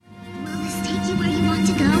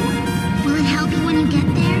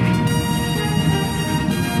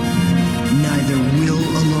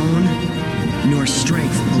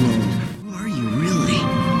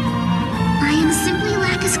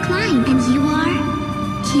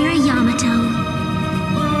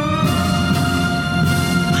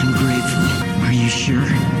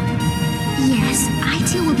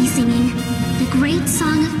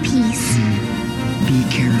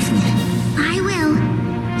I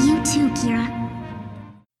will. You too, Kira.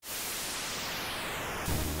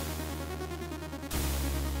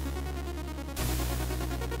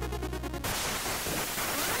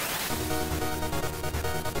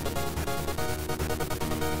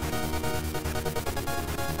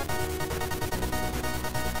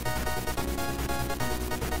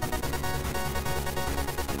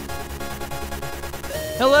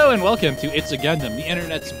 Hello and welcome to It's a Gundam, the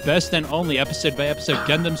internet's best and only episode-by-episode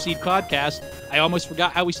Gundam Seed podcast. I almost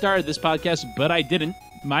forgot how we started this podcast, but I didn't.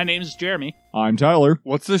 My name is Jeremy. I'm Tyler.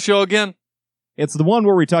 What's the show again? It's the one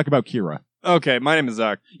where we talk about Kira. Okay, my name is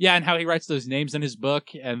Zach. Yeah, and how he writes those names in his book,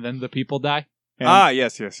 and then the people die. And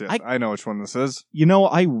Yes. I know which one this is. You know,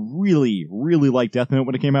 I really liked Death Note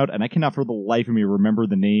when it came out, and I cannot for the life of me remember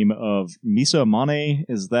the name of Misa Amane.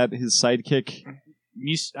 Is that his sidekick?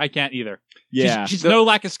 I can't either. Yeah. She's no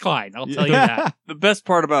Lacus Klein, I'll tell you that. The best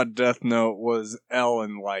part about Death Note was L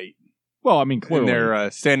and Light. Well, I mean, clearly. And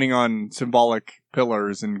they're standing on symbolic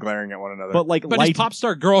pillars and glaring at one another. But But Light... his pop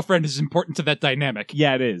star girlfriend is important to that dynamic.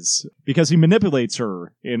 Yeah, it is. Because he manipulates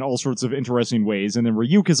her in all sorts of interesting ways, and then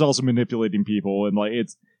Ryuk is also manipulating people, and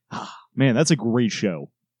it's... Man, that's a great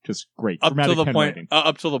show. Just great. up Dramatic to the pen point, writing.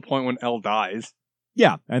 up to the point when L dies.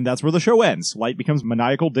 Yeah, and that's where the show ends. Light becomes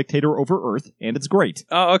maniacal dictator over Earth, and it's great.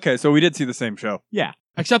 Oh, okay, so we did see the same show. Yeah.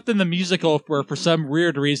 Except in the musical, where for some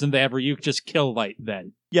weird reason they have Ryuk just kill Light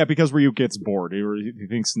then. Yeah, because Ryuk gets bored. He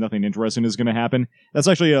thinks nothing interesting is going to happen. That's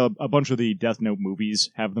actually a bunch of the Death Note movies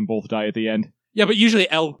have them both die at the end. Yeah, but usually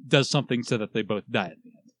L does something so that they both die at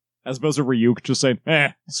the end. As opposed to Ryuk just saying,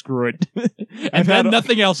 screw it. And then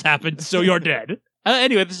nothing else happened, so you're dead.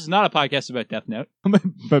 Anyway, this is not a podcast about Death Note.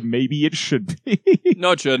 But maybe it should be.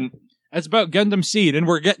 No, it shouldn't. It's about Gundam Seed, and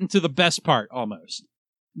we're getting to the best part, almost.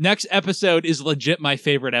 Next episode is legit my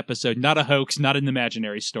favorite episode. Not a hoax, not an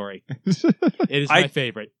imaginary story. It is my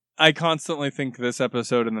favorite. I constantly think this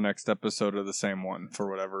episode and the next episode are the same one, for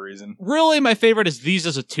whatever reason. Really, my favorite is these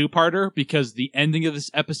as a two-parter, because the ending of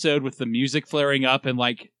this episode with the music flaring up and,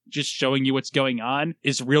 just showing you what's going on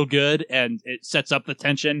is real good, and it sets up the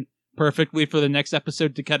tension perfectly for the next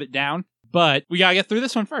episode to cut it down. But we gotta get through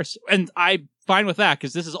this one first. And I'm fine with that,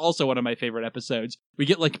 because this is also one of my favorite episodes. We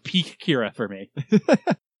get, peak Kira for me.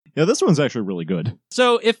 Yeah, this one's actually really good.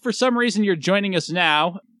 So if for some reason you're joining us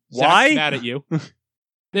now, Why? Zach's mad at you.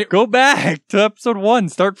 Go back to episode 1.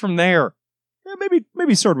 Start from there. Yeah,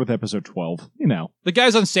 maybe start with episode 12, you know. The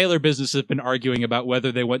guys on Sailor Business have been arguing about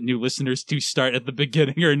whether they want new listeners to start at the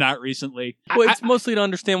beginning or not recently. Well, it's mostly to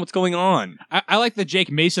understand what's going on. I like the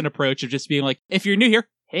Jake Mason approach of just being like, if you're new here,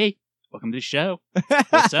 hey, welcome to the show.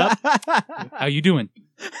 What's up? How you doing?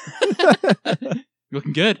 You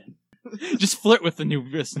looking good. Just flirt with the new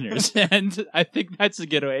listeners, and I think that's a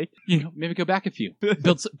good way. Maybe go back a few.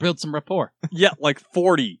 Build some rapport. Yeah,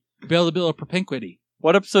 40. Build a bit of propinquity.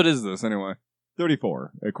 What episode is this, anyway?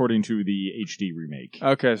 34, according to the HD remake.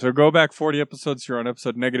 Okay, so go back 40 episodes. You're on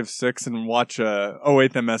episode -6 and watch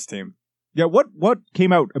 08th MS Team. Yeah, what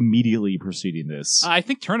came out immediately preceding this? I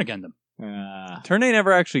think Turn Gundam. Turn-A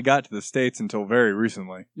never actually got to the States until very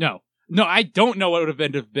recently. No, I don't know what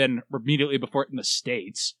would have been immediately before it in the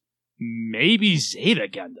States. Maybe Zeta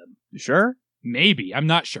Gundam. You sure? Maybe. I'm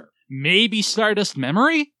not sure. Maybe Stardust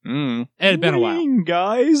Memory? It had been a while. Wing,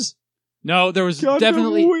 guys! No, there was Gundam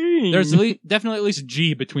definitely... Wing. There's definitely at least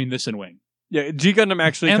G between this and Wing. Yeah, G Gundam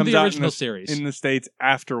actually And comes the out original series. in the States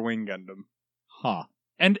after Wing Gundam. Huh.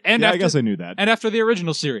 And Yeah, after, I guess I knew that. And after the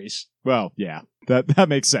original series. Well, yeah, that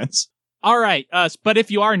makes sense. All right, but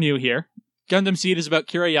if you are new here, Gundam Seed is about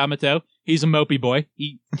Kira Yamato. He's a mopey boy.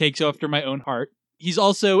 He takes after my own heart. He's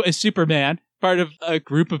also a Superman, part of a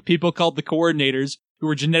group of people called the Coordinators, who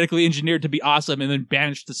were genetically engineered to be awesome and then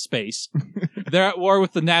banished to space. They're at war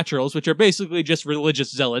with the Naturals, which are basically just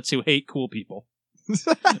religious zealots who hate cool people.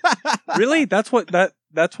 Really? That's why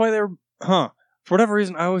they're... Huh. For whatever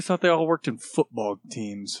reason, I always thought they all worked in football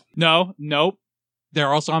teams. Nope.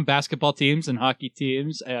 They're also on basketball teams and hockey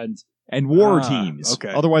teams and war teams,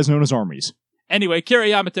 okay. Otherwise known as armies. Anyway, Kira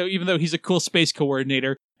Yamato, even though he's a cool space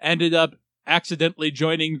coordinator, ended up accidentally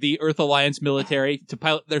joining the Earth Alliance military to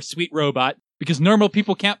pilot their sweet robot, because normal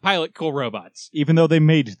people can't pilot cool robots. Even though they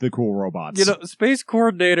made the cool robots. Space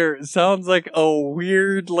Coordinator sounds like a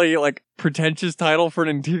weirdly, pretentious title for an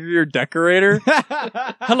interior decorator.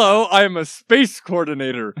 Hello, I'm a Space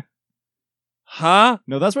Coordinator. Huh?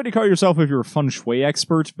 No, that's what you call yourself if you're a feng shui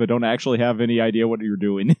expert, but don't actually have any idea what you're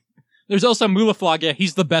doing. There's also Mulaflaga.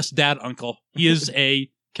 He's the best dad uncle. He is a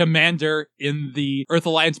commander in the Earth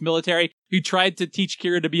Alliance military who tried to teach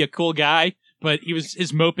Kira to be a cool guy, but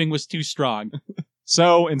his moping was too strong.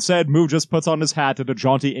 So instead, Moo just puts on his hat at a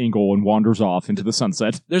jaunty angle and wanders off into the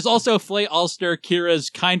sunset. There's also Flay Ulster, Kira's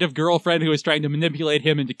kind of girlfriend who is trying to manipulate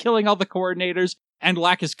him into killing all the coordinators, and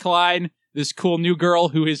Lacus Klein, this cool new girl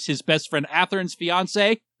who is his best friend Atherin's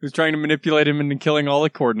fiance. Who's trying to manipulate him into killing all the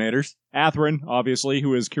coordinators. Atherin, obviously,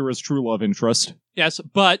 who is Kira's true love interest. Yes,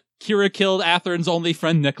 but Kira killed Atherin's only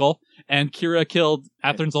friend Nickel, and Kira killed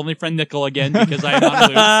Atherin's only friend Nickel again because I am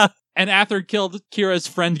on loop. And Atherin killed Kira's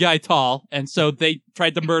friend Guy Tall, and so they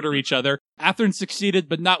tried to murder each other. Atherin succeeded,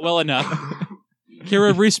 but not well enough.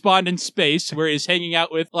 Kira respawned in space, where he's hanging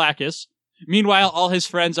out with Lacus. Meanwhile, all his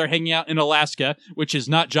friends are hanging out in Alaska, which is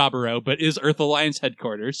not Jaburo, but is Earth Alliance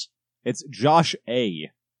headquarters. It's Josh A.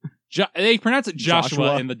 They pronounce it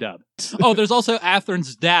Joshua in the dub. Oh, there's also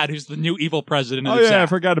Atherin's dad, who's the new evil president of Oh yeah, I Zap.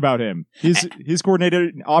 forgot about him. He's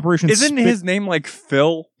coordinated Operation Isn't his name like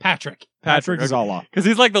Phil? Patrick. Patrick okay. Zala. Because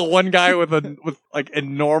he's like the one guy with like a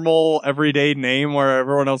normal everyday name where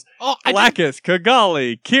everyone else. Oh, Lacus,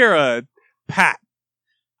 Kigali, Kira, Pat.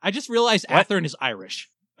 I just realized What? Atherin is Irish.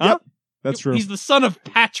 Yep, that's true. He's the son of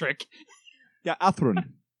Patrick. Yeah, Atherin.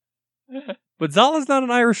 But Zala's not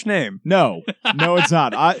an Irish name. No, it's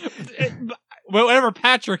not. Whatever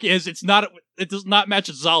Patrick is, it's not. It does not match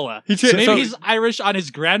Zala. Maybe he's Irish on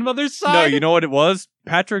his grandmother's side. No, you know what it was?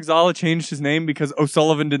 Patrick Zala changed his name because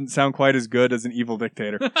O'Sullivan didn't sound quite as good as an evil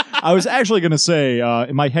dictator. I was actually going to say,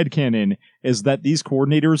 in my headcanon, is that these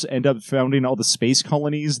coordinators end up founding all the space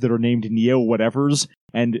colonies that are named Neo-whatevers,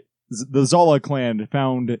 and the Zala clan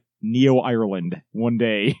found Neo-Ireland one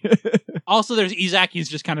day. Also, there's Izak. He's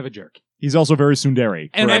just kind of a jerk. He's also very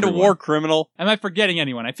tsundere. And a war criminal. Am I forgetting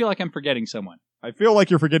anyone? I feel like I'm forgetting someone. I feel like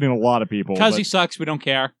you're forgetting a lot of people. Because but- he sucks, we don't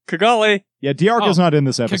care. Kigali. Yeah, Diarca's not in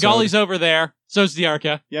this episode. Kigali's over there. So's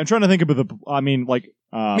Diarca. Yeah, I'm trying to think of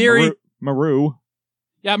Miri. Maru.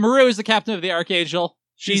 Yeah, Maru is the captain of the Archangel.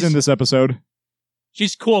 She's in this episode.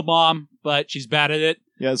 She's cool mom, but she's bad at it.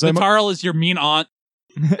 Yeah, so Matarl is your mean aunt.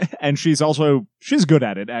 and she's good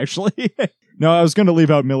at it, actually. No, I was going to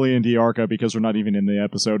leave out Millie and Diarca because they're not even in the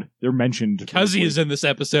episode. They're mentioned. Cuzzy is in this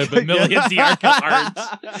episode, but Millie and Diarca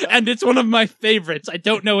aren't. And it's one of my favorites. I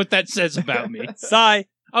don't know what that says about me. Sai.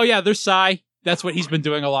 Oh yeah, there's Sai. That's what he's been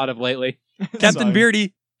doing a lot of lately. Captain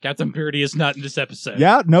Beardy. Captain Beardy is not in this episode.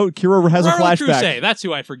 Yeah, no, Kira has a flashback. Crusay, that's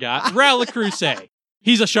who I forgot. Raul Crusay.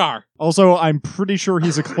 He's a Shar. Also, I'm pretty sure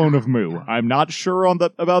he's a clone of Moo. I'm not sure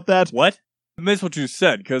about that. What? I missed what you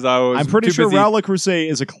said because I'm pretty too sure busy. Raul Crusay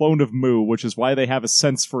is a clone of Moo, which is why they have a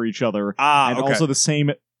sense for each other. And okay. also the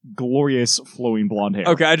same glorious flowing blonde hair.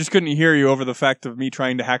 Okay, I just couldn't hear you over the fact of me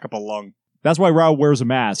trying to hack up a lung. That's why Raul wears a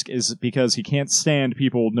mask, is because he can't stand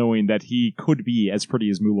people knowing that he could be as pretty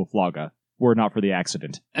as Mula Flaga, were it not for the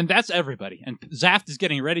accident. And that's everybody. And Zaft is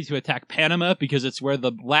getting ready to attack Panama because it's where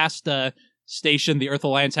the last station the Earth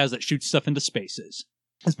Alliance has that shoots stuff into space is.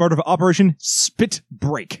 As part of Operation Spit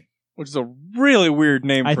Break. Which is a really weird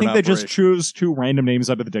name I for think an they just operation. choose two random names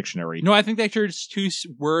out of the dictionary. No, I think they chose two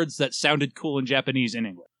words that sounded cool in Japanese in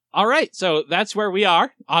English. All right, so that's where we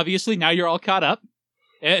are. Obviously, now you're all caught up.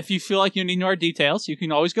 If you feel like you need more details, you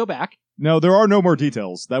can always go back. No, there are no more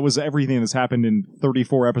details. That was everything that's happened in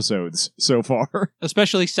 34 episodes so far.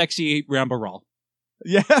 Especially sexy Rambarol.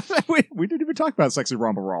 Yeah, we didn't even talk about Sexy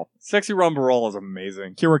Rambarol. Sexy Rumbarol is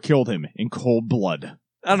amazing. Kira killed him in cold blood.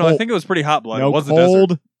 I don't know, I think it was pretty hot blood. No, it was the desert.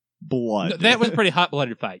 cold blood. No, that was a pretty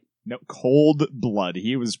hot-blooded fight. No, cold blood.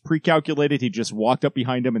 He was pre-calculated. He just walked up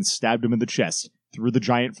behind him and stabbed him in the chest through the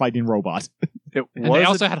giant fighting robot. It And was they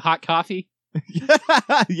also had hot coffee.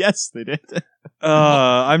 Yes, they did.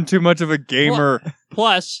 I'm too much of a gamer.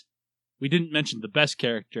 Plus, we didn't mention the best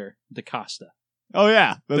character, DaCosta. Oh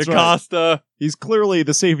yeah, that's right. DaCosta. He's clearly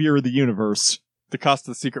the savior of the universe.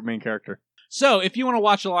 DaCosta, the secret main character. So, if you want to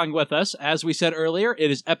watch along with us, as we said earlier,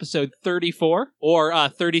 it is episode 34, or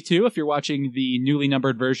 32 if you're watching the newly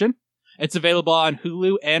numbered version. It's available on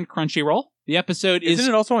Hulu and Crunchyroll. The episode is...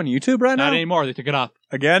 Isn't it also on YouTube right now? Not anymore, they took it off.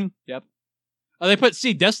 Again? Oh, they put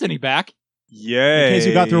Seed Destiny back. Yay. In case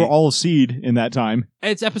you got through all of Seed in that time.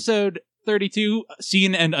 It's episode 32,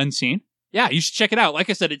 Seen and Unseen. Yeah, you should check it out. Like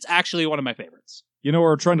I said, it's actually one of my favorites. You know,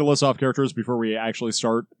 we're trying to list off characters before we actually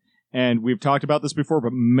start, and we've talked about this before,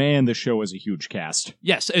 but man, the show is a huge cast.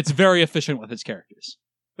 Yes, it's very efficient with its characters.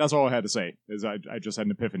 That's all I had to say, is I just had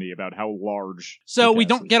an epiphany about how large So the we cast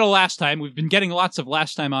don't is. get a last time. We've been getting lots of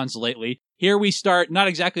last time ons lately. Here we start, not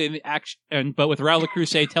exactly in the action, but with Raul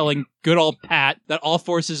Crusay telling good old Pat that all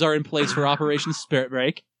forces are in place for Operation Spirit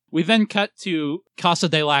Break. We then cut to Casa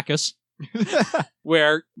de Lacus,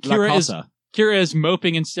 where La Kira Casa. is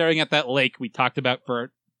moping and staring at that lake we talked about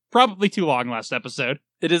for probably too long last episode.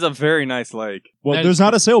 It is a very nice lake. Well, That there's is-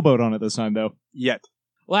 not a sailboat on it this time, though. Yet.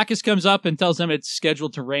 Lacus comes up and tells them it's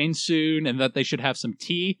scheduled to rain soon and that they should have some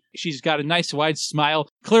tea. She's got a nice wide smile.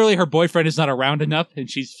 Clearly her boyfriend is not around enough, and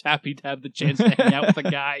she's happy to have the chance to hang out with a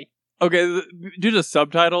guy. Okay, due to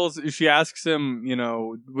subtitles, she asks him,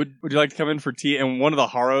 would you like to come in for tea? And one of the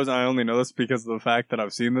Haros, and I only know this because of the fact that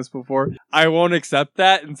I've seen this before, I won't accept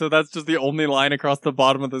that, and so that's just the only line across the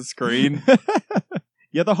bottom of the screen.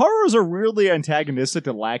 Yeah, the Haros are really antagonistic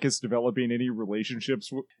to Lacus developing any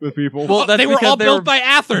relationships with people. Well, that's they were because all built by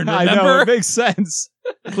Athern, I remember? know, it makes sense.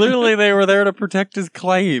 Clearly they were there to protect his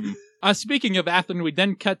claim. Speaking of Athern, we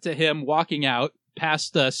then cut to him walking out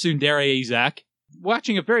past Tsundere Izak,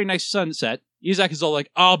 watching a very nice sunset. Izak is all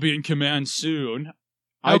like, I'll be in command soon.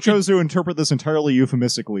 I chose to interpret this entirely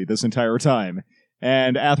euphemistically this entire time.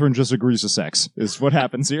 And Atherin just agrees to sex, is what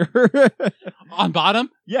happens here. On bottom?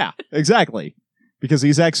 Yeah, exactly. Because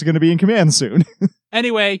Izak's going to be in command soon.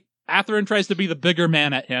 Anyway, Atherin tries to be the bigger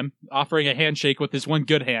man at him, offering a handshake with his one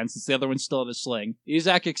good hand since the other one's still in a sling.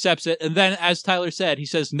 Izak accepts it, and then, as Tyler said, he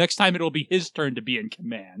says next time it'll be his turn to be in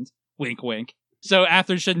command. Wink, wink. So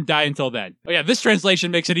Atherin shouldn't die until then. Oh yeah, this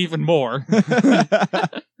translation makes it even more.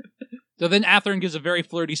 So then Atherin gives a very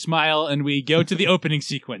flirty smile, and we go to the opening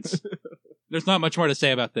sequence. There's not much more to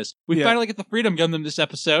say about this. We finally get the Freedom Gundam this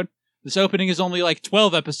episode. This opening is only like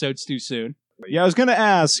 12 episodes too soon. Yeah, I was going to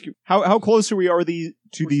ask, how close are we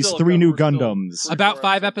to these three new Gundams? About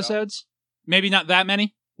 5 episodes? Maybe not that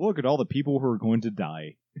many? Look at all the people who are going to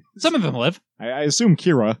die. Some of them live. I assume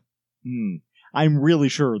Kira. I'm really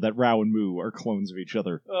sure that Rao and Mu are clones of each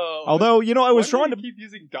other. Oh, although, I was trying to keep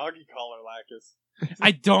using doggy collar, Lacus.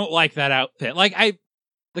 I don't like that outfit.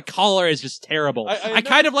 The collar is just terrible. I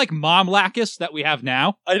kind of like Mom Lacus that we have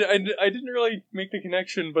now. I didn't really make the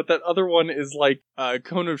connection, but that other one is like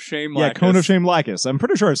Cone of Shame Lacus. Yeah, Cone of Shame Lacus. I'm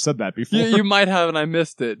pretty sure I said that before. You might have, and I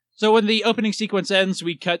missed it. So when the opening sequence ends,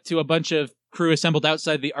 we cut to a bunch of crew assembled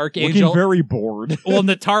outside the Archangel. Looking very bored. Well,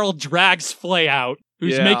 Natarl drags Flay out,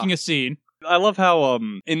 who's Yeah. making a scene. I love how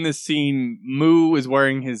in this scene, Mu is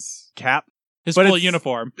wearing his cap. His But full it's-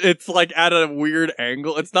 uniform. It's like at a weird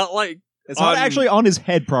angle. It's not like It's not actually on his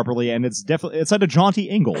head properly, and it's at a jaunty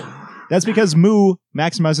angle. That's because Mu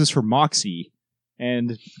maximizes for Moxie,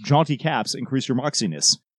 and jaunty caps increase your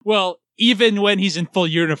moxiness. Well, even when he's in full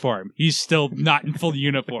uniform, he's still not in full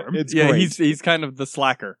uniform. It's yeah, great. he's kind of the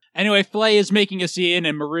slacker. Anyway, Flay is making a scene,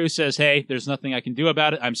 and Maru says, hey, there's nothing I can do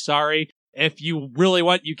about it. I'm sorry. If you really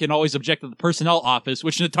want, you can always object to the personnel office,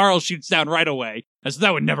 which Natarl shoots down right away, as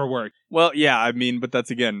that would never work. Well, yeah, I mean, but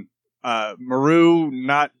that's again, Maru,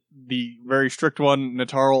 not the very strict one,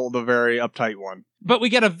 Natarl, the very uptight one. But we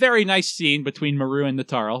get a very nice scene between Maru and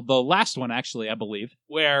Natarl, the last one, actually, I believe,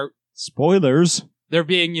 where Spoilers. they're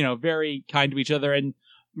being, very kind to each other, and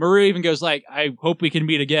Maru even goes like, I hope we can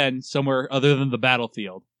meet again somewhere other than the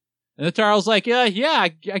battlefield. And Natarl's like, yeah, I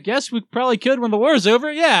guess we probably could when the war's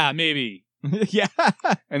over. Yeah, maybe. Yeah.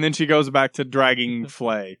 And then she goes back to dragging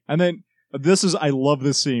Flay. And then, I love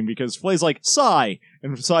this scene, because Flay's like, Sigh,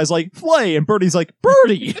 and Sigh's like, Flay, and Birdie's like,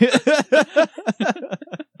 Birdie!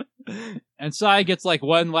 And Sai gets like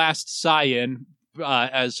one last sigh in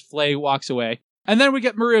as Flay walks away. And then we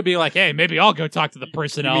get Maru being like, hey, maybe I'll go talk to the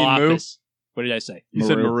personnel You mean Mu? office. What did I say? You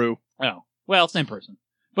said Maru. Oh, well, same person.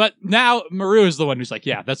 But now Maru is the one who's like,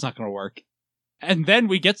 yeah, that's not going to work. And then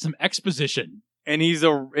we get some exposition. And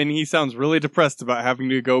he sounds really depressed about having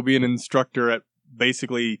to go be an instructor at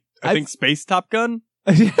basically, I think, Space Top Gun?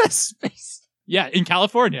 Yes. Yeah, in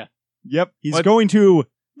California. Yep. He's What? going to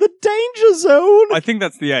the danger zone. I think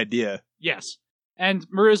that's the idea. Yes. And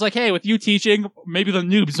Maru's like, hey, with you teaching, maybe the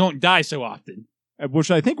noobs don't die so often.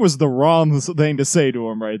 Which I think was the wrong thing to say to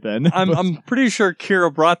him right then. I'm pretty sure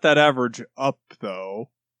Kira brought that average up, though.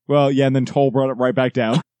 Well, yeah, and then Toll brought it right back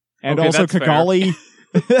down. And Okay, also that's fair. Kigali.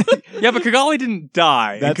 Yeah, but Kigali didn't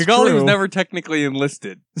die. That's and Kigali was true. never technically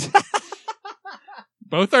enlisted.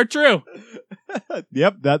 Both are true.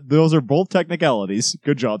 Yep, those are both technicalities.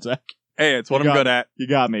 Good job, Zach. Hey, it's what You I'm got good at. You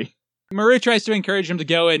got me. Maru tries to encourage him to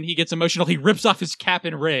go, and he gets emotional. He rips off his cap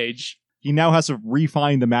in rage. He now has to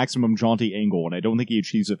refine the maximum jaunty angle, and I don't think he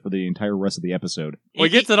achieves it for the entire rest of the episode. Well,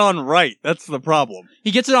 he gets it on right. That's the problem.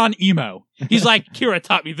 He gets it on emo. He's like, Kira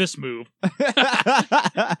taught me this move.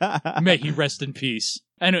 May he rest in peace.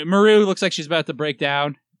 And Maru looks like she's about to break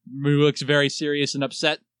down. Maru looks very serious and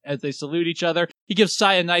upset as they salute each other. He gives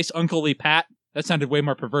Sai a nice unclely pat. That sounded way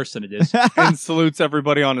more perverse than it is. And salutes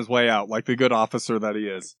everybody on his way out, like the good officer that he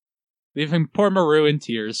is. Leaving poor Maru in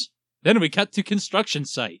tears. Then we cut to construction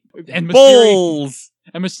site. And Bulls!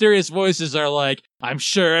 mysterious voices are like, I'm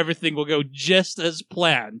sure everything will go just as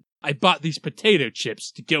planned. I bought these potato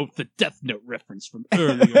chips to go with the Death Note reference from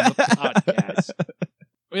earlier in the podcast.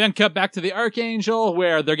 We then cut back to the Archangel,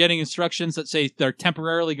 where they're getting instructions that say they're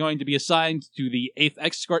temporarily going to be assigned to the 8th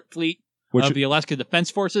Escort Fleet of the Alaska Defense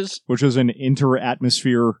Forces. Which is an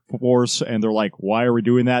inter-atmosphere force, and they're like, why are we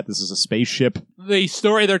doing that? This is a spaceship. The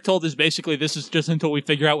story they're told is basically this is just until we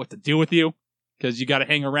figure out what to do with you, because you got to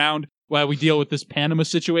hang around while we deal with this Panama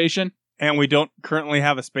situation. And we don't currently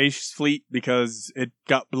have a space fleet because it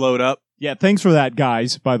got blowed up. Yeah, thanks for that,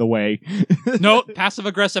 guys, by the way. No,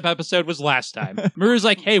 passive-aggressive episode was last time. Miru's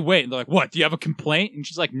like, hey, wait. And they're like, what, do you have a complaint? And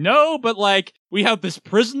she's like, no, but like, we have this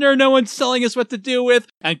prisoner no one's telling us what to do with,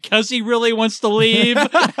 and Cuzzy really wants to leave.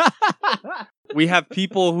 We have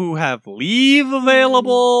people who have leave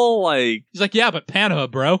available, like... He's like, yeah, but Panama,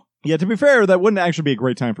 bro. Yeah, to be fair, that wouldn't actually be a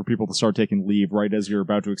great time for people to start taking leave right as you're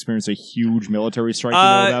about to experience a huge military strike.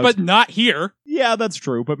 But not here. Yeah, that's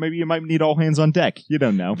true, but maybe you might need all hands on deck. You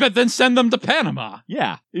don't know. But then send them to Panama.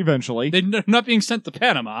 Yeah, eventually. They're not being sent to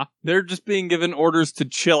Panama. They're just being given orders to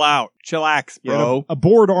chill out. Chillax, bro. Yeah, a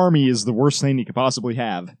bored army is the worst thing you could possibly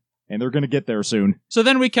have, and they're going to get there soon. So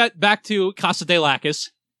then we cut back to Casa de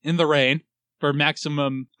Lacus in the rain for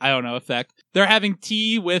maximum, effect. They're having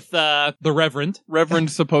tea with the Reverend.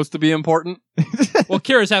 Reverend's supposed to be important. Well,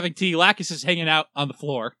 Kira's having tea. Lacus is hanging out on the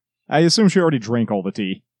floor. I assume she already drank all the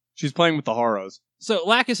tea. She's playing with the Haros. So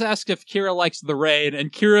Lacus asks if Kira likes the rain,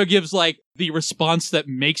 and Kira gives, like, the response that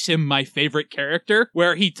makes him my favorite character,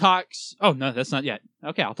 where he talks... Oh, no, that's not yet.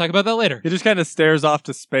 Okay, I'll talk about that later. He just kind of stares off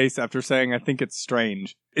to space after saying, I think it's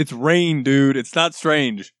strange. It's rain, dude. It's not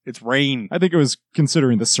strange. It's rain. I think it was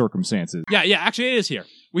considering the circumstances. Yeah, actually it is here.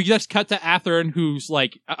 We just cut to Atherin, who's,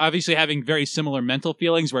 like, obviously having very similar mental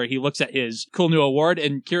feelings, where he looks at his cool new award,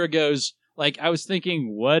 and Kira goes... Like, I was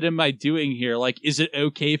thinking, what am I doing here? Like, is it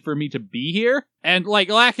okay for me to be here? And, like,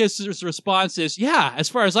 Lacus' response is, yeah, as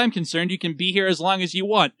far as I'm concerned, you can be here as long as you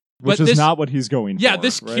want. Which is not what he's going for. Yeah,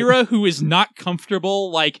 this right? Kira who is not comfortable,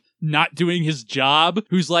 like, not doing his job,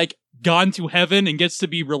 who's, like, gone to heaven and gets to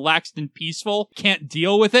be relaxed and peaceful, can't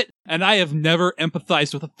deal with it. And I have never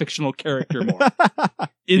empathized with a fictional character more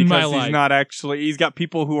in my life. He's not actually, he's got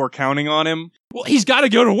people who are counting on him. Well, he's got to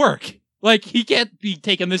go to work. Like, he can't be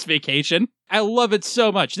taking this vacation. I love it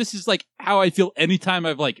so much. This is, like, how I feel anytime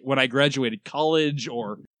when I graduated college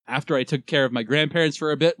or after I took care of my grandparents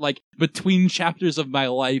for a bit, like, between chapters of my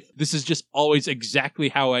life, this is just always exactly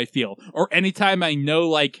how I feel. Or anytime I know,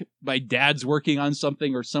 like, my dad's working on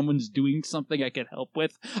something or someone's doing something I could help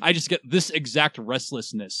with, I just get this exact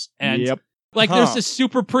restlessness. And yep. Like, there's this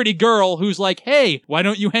super pretty girl who's like, hey, why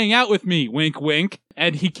don't you hang out with me? Wink, wink.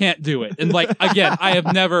 And he can't do it. And, like, again, I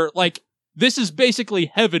have never, like... This is basically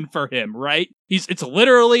heaven for him, right? It's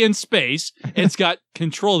literally in space. It's got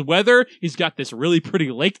controlled weather. He's got this really pretty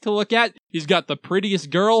lake to look at. He's got the prettiest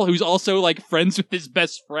girl who's also, like, friends with his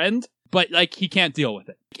best friend. But, like, he can't deal with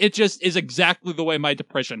it. It just is exactly the way my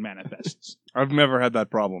depression manifests. I've never had that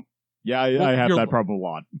problem. Yeah, I have that problem a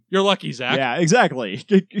lot. You're lucky, Zach. Yeah, exactly.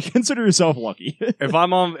 Consider yourself lucky. If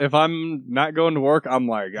I'm not going to work, I'm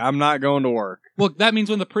like, I'm not going to work. Well, that means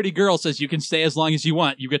when the pretty girl says you can stay as long as you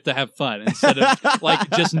want, you get to have fun instead of like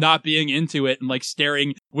just not being into it and like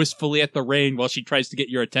staring wistfully at the rain while she tries to get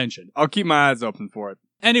your attention. I'll keep my eyes open for it.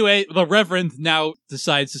 Anyway, the Reverend now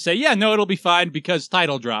decides to say, yeah, no, it'll be fine because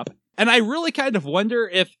title drop. And I really kind of wonder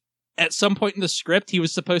if at some point in the script, he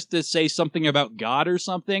was supposed to say something about God or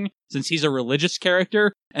something, since he's a religious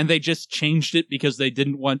character, and they just changed it because they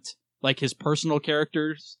didn't want, like, his personal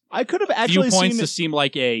character's I could have actually viewpoints seen to seem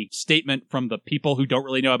like a statement from the people who don't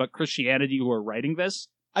really know about Christianity who are writing this.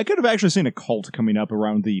 I could have actually seen a cult coming up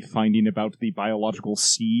around the finding about the biological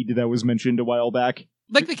seed that was mentioned a while back.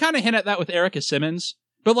 Like, they kind of hint at that with Erica Simmons,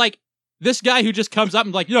 but, like, this guy who just comes up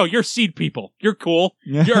and like, no, you're seed people. You're cool.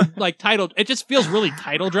 You're like titled. It just feels really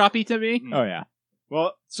title droppy to me. Oh yeah.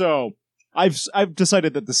 Well, so I've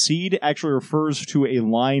decided that the seed actually refers to a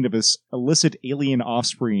line of his illicit alien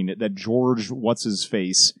offspring that George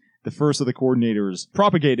What's-His-Face, the first of the coordinators,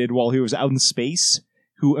 propagated while he was out in space,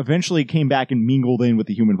 who eventually came back and mingled in with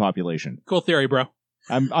the human population. Cool theory, bro.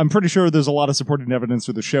 I'm pretty sure there's a lot of supporting evidence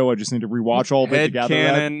for the show. I just need to rewatch all of it to gather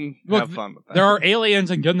Headcanon. Look, Have fun with that. There are aliens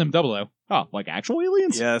in Gundam 00 Oh, like actual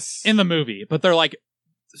aliens? Yes. in the movie, but they're like,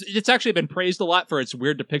 it's actually been praised a lot for its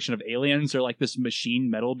weird depiction of aliens. They're like this machine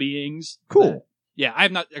metal beings. Cool. Yeah, I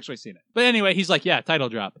have not actually seen it. But anyway, he's like, yeah, title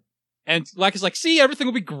drop. And Lack is like, see, everything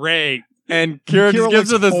will be great. And Kira just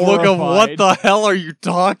gives her looks this look of, horrified. what the hell are you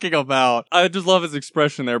talking about? I just love his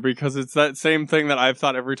expression there because it's that same thing that I've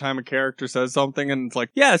thought every time a character says something and it's like,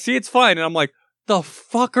 yeah, see, it's fine. And I'm like, the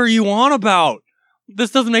fuck are you on about?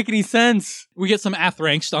 This doesn't make any sense. We get some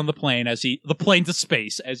Athranks on the plane the plane to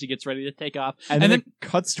space as he gets ready to take off. And then it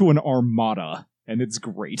cuts to an armada. and it's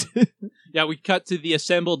great. Yeah, we cut to the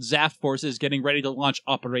assembled Zaft forces getting ready to launch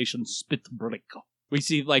Operation Spitbreak. We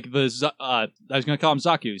see, like, I was going to call them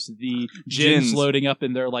Zaku's, the Jins loading up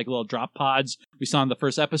in their, like, little drop pods we saw in the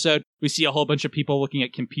first episode. We see a whole bunch of people looking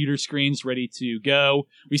at computer screens ready to go.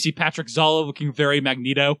 We see Patrick Zala looking very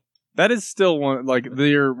Magneto. That is still one, like, what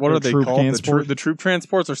are they troop called? transport? The troop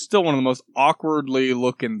transports are still one of the most awkwardly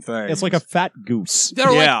looking things. It's like a fat goose. They're,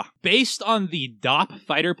 like, based on the DOP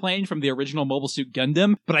fighter plane from the original Mobile Suit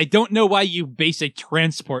Gundam, but I don't know why you base a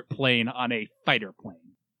transport plane on a fighter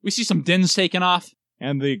plane. We see some Dins taken off.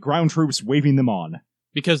 And the ground troops waving them on.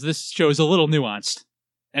 Because this show is a little nuanced.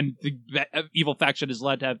 And the evil faction is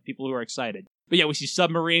led to have people who are excited. But yeah, we see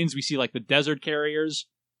submarines, we see, like, the desert carriers.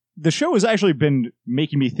 The show has actually been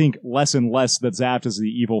making me think less and less that Zaft is the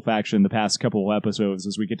evil faction the past couple of episodes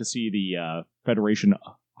as we get to see the Federation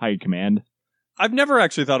High Command. I've never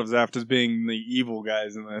actually thought of Zaft as being the evil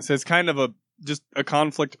guys in this. It's kind of just a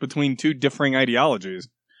conflict between two differing ideologies.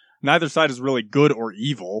 Neither side is really good or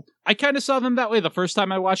evil. I kind of saw them that way the first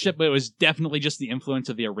time I watched it, but it was definitely just the influence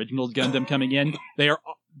of the original Gundam coming in. They are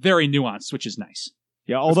very nuanced, which is nice.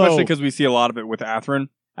 Yeah, although especially because we see a lot of it with Athrun.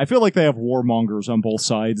 I feel like they have warmongers on both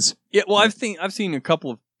sides. Yeah, well, I've seen a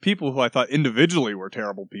couple of people who I thought individually were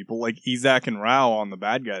terrible people, like Izak and Rao on the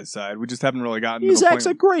bad guys' side. We just haven't really gotten to the Izak's point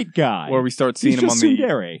a great guy. where we start seeing him on the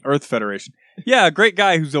tsundere. Earth Federation. Yeah, a great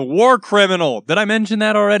guy who's a war criminal. Did I mention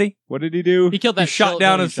that already? What did he do? He killed that He shot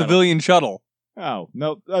down a civilian shuttle. Oh,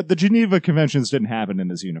 no. The Geneva Conventions didn't happen in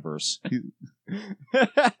this universe.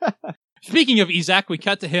 Speaking of Izak, we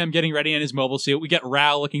cut to him getting ready in his mobile suit. We get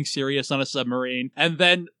Rao looking serious on a submarine. And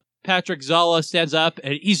then Patrick Zala stands up,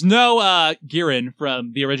 and he's no Giran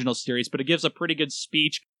from the original series, but he gives a pretty good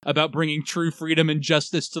speech about bringing true freedom and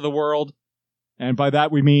justice to the world. And by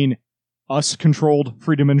that we mean us-controlled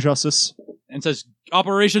freedom and justice. And says,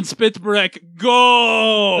 Operation Spitbreak,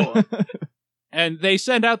 go! And they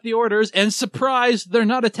send out the orders, and surprise, they're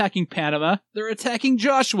not attacking Panama. They're attacking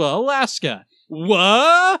Joshua, Alaska.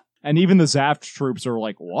 What? And even the Zaft troops are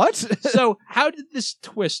like, what? So, how did this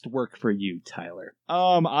twist work for you, Tyler?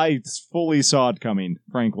 I fully saw it coming,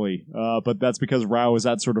 frankly. But that's because Rao is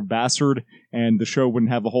that sort of bastard, and the show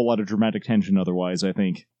wouldn't have a whole lot of dramatic tension otherwise, I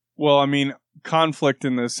think. Well, I mean, conflict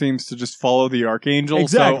in this seems to just follow the Archangel,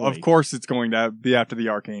 Exactly. So of course it's going to be after the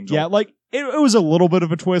Archangel. Yeah, like, it was a little bit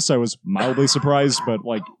of a twist. I was mildly surprised, but,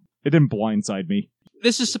 like, it didn't blindside me.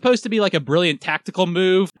 This is supposed to be like a brilliant tactical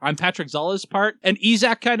move on Patrick Zala's part, and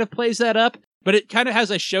Izak kind of plays that up, but it kind of has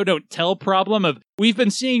a show-don't-tell problem of, we've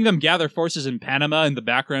been seeing them gather forces in Panama in the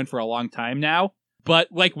background for a long time now, but,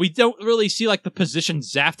 like, we don't really see, like, the position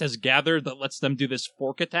Zaft has gathered that lets them do this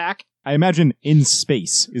fork attack. I imagine in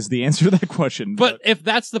space is the answer to that question. But if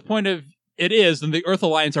that's the point of it is, then the Earth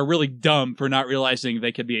Alliance are really dumb for not realizing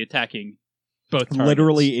they could be attacking both targets.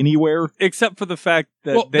 Literally anywhere. Except for the fact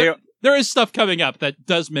that there is stuff coming up that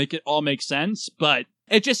does make it all make sense, but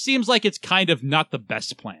it just seems like it's kind of not the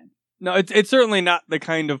best plan. No, it's certainly not the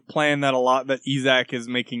kind of plan that Izak is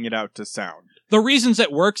making it out to sound. The reasons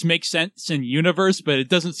it works make sense in universe, but it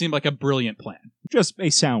doesn't seem like a brilliant plan. Just a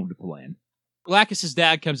sound plan. Lacus'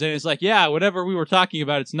 dad comes in and is like, yeah, whatever we were talking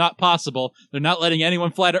about, it's not possible. They're not letting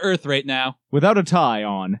anyone fly to Earth right now. Without a tie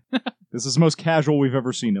on. This is the most casual we've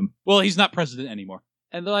ever seen him. Well, he's not president anymore.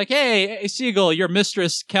 And they're like, hey, Siegel, your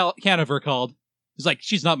mistress Canover called. He's like,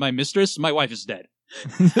 she's not my mistress. My wife is dead.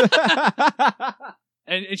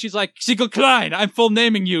 And she's like, Siegel Klein, I'm full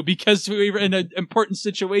naming you because we were in an important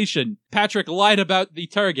situation. Patrick lied about the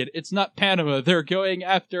target. It's not Panama. They're going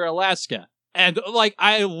after Alaska. And, like,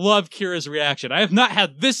 I love Kira's reaction. I have not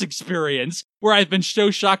had this experience where I've been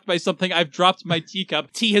so shocked by something I've dropped my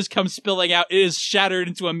teacup. Tea has come spilling out. It is shattered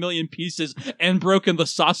into a million pieces and broken the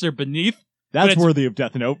saucer beneath. That's worthy of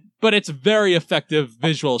Death Note. But it's very effective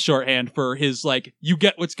visual shorthand for his, like, you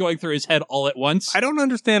get what's going through his head all at once. I don't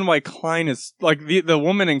understand why Klein is, like, the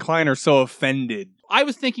woman and Klein are so offended. I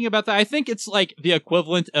was thinking about that. I think it's, like, the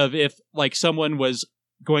equivalent of if, like, someone was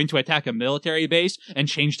going to attack a military base and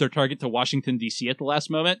change their target to Washington, D.C. at the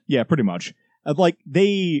last moment. Yeah, pretty much. Like,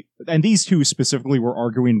 these two specifically were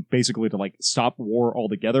arguing basically to, like, stop war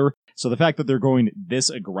altogether. So the fact that they're going this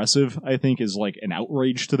aggressive, I think, is, like, an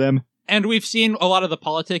outrage to them. And we've seen a lot of the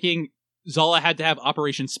politicking. Zala had to have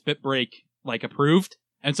Operation Spitbreak, like, approved.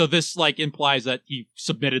 And so this, like, implies that he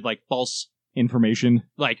submitted, like, false information,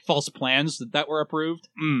 like false plans that were approved.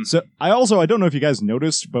 So I don't know if you guys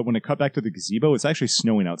noticed, but when it cut back to the gazebo, it's actually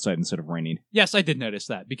snowing outside instead of raining. Yes, I did notice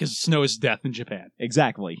that because snow is death in Japan.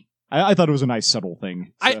 Exactly. I thought it was a nice subtle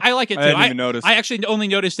thing. So. I like it too. I didn't even notice. I actually only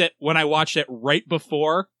noticed it when I watched it right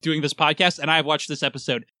before doing this podcast, and I've watched this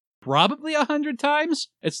episode probably 100 times.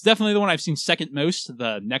 It's definitely the one I've seen second most,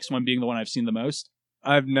 the next one being the one I've seen the most.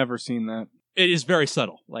 I've never seen that. It is very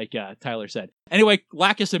subtle, like Tyler said. Anyway,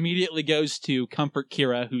 Lacus immediately goes to comfort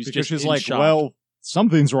Kira, who's Because just she's in like, shock. well,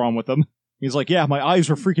 something's wrong with them. He's like, yeah, my eyes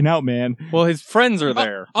were freaking out, man. Well, his friends are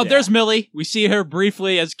there. Oh, Yeah. there's Millie. We see her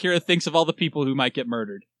briefly as Kira thinks of all the people who might get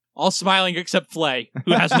murdered. All smiling except Flay,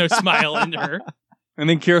 who has no smile in her. And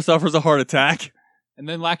then Kira suffers a heart attack. And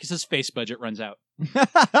then Lacus's face budget runs out.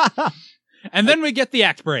 And then we get the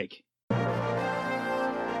act break.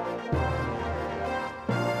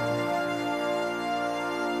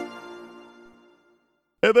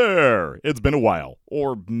 Hey there! It's been a while.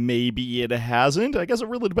 Or maybe it hasn't. I guess it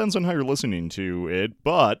really depends on how you're listening to it.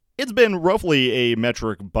 But it's been roughly a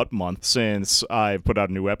metric butt month since I've put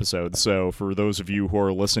out a new episode. So for those of you who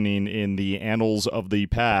are listening in the annals of the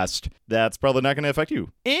past, that's probably not going to affect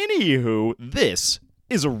you. Anywho, this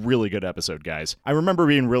is a really good episode, guys. I remember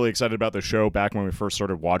being really excited about the show back when we first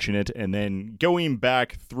started watching it. And then going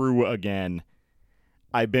back through again,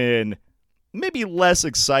 I've been maybe less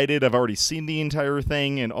excited. I've already seen the entire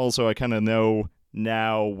thing, and also I kind of know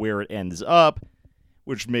now where it ends up,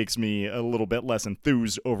 which makes me a little bit less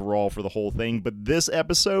enthused overall for the whole thing. But this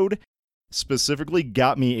episode specifically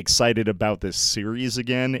got me excited about this series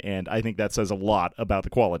again, and I think that says a lot about the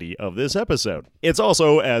quality of this episode. It's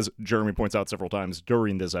also, as Jeremy points out several times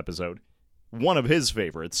during this episode, one of his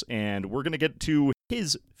favorites, and we're going to get to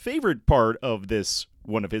his favorite part of this,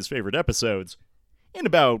 one of his favorite episodes, in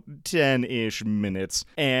about 10-ish minutes,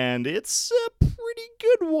 and it's a pretty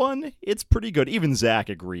good one. It's pretty good. Even Zach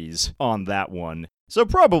agrees on that one. So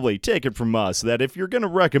probably take it from us that if you're going to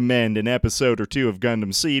recommend an episode or two of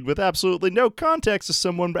Gundam Seed with absolutely no context to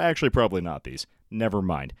someone, but actually probably not these. Never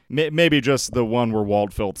mind. Maybe just the one where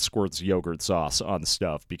Waldfeld squirts yogurt sauce on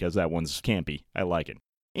stuff, because that one's campy. I like it.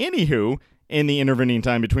 Anywho, in the intervening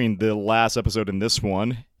time between the last episode and this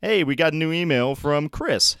one, hey, we got a new email from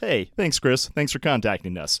Chris. Hey, thanks, Chris. Thanks for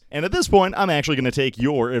contacting us. And at this point, I'm actually going to take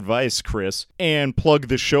your advice, Chris, and plug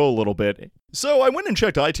the show a little bit. So I went and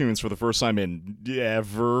checked iTunes for the first time in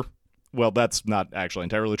ever. Well, that's not actually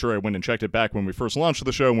entirely true. I went and checked it back when we first launched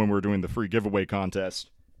the show, when we were doing the free giveaway contest.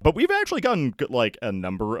 But we've actually gotten, like, a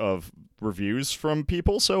number of reviews from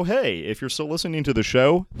people. So, hey, if you're still listening to the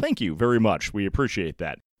show, thank you very much. We appreciate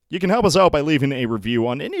that. You can help us out by leaving a review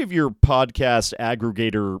on any of your podcast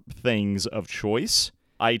aggregator things of choice.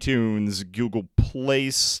 iTunes, Google Play,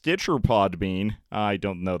 Stitcher, Podbean. I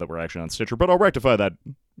don't know that we're actually on Stitcher, but I'll rectify that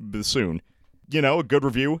soon. You know, a good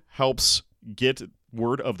review helps get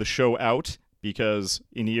word of the show out, because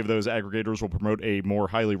any of those aggregators will promote a more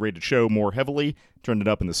highly rated show more heavily, turn it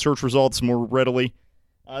up in the search results more readily.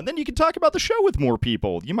 Then you can talk about the show with more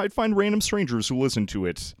people. You might find random strangers who listen to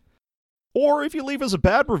it. Or if you leave us a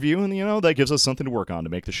bad review, and, you know, that gives us something to work on to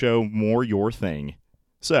make the show more your thing.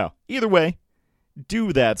 So, either way,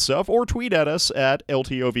 do that stuff, or tweet at us at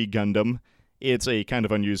LTOVGundam. It's a kind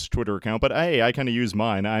of unused Twitter account, but hey, I kind of use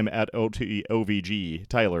mine. I'm at LTOVG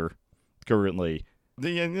Tyler currently.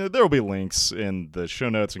 There will be links in the show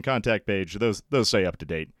notes and contact page. Those stay up to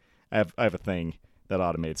date. I have a thing that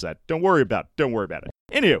automates that. Don't worry about it.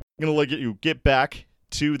 Anywho, I'm going to let you get back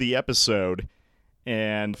to the episode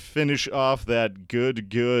and finish off that good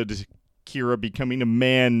Kira becoming a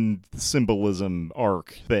man symbolism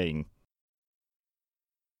arc thing.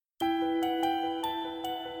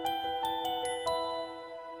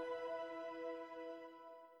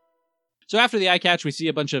 So after the eye catch, we see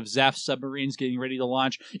a bunch of Zaf submarines getting ready to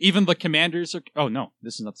launch. Even the commanders are... Oh, no,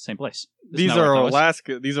 this is not the same place. These are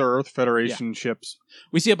Alaska. These are Earth Federation ships.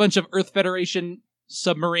 We see a bunch of Earth Federation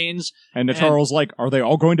submarines. And Nataro's like, are they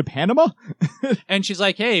all going to Panama? And she's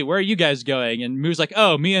like, hey, where are you guys going? And Moo's like,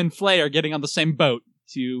 oh, me and Flay are getting on the same boat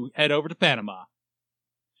to head over to Panama.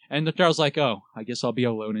 And Nataro's like, oh, I guess I'll be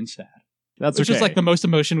alone and sad. That's Which okay. is like the most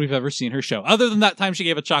emotion we've ever seen her show. Other than that time she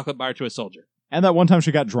gave a chocolate bar to a soldier. And that one time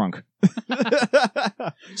she got drunk.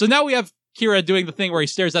 So now we have Kira doing the thing where he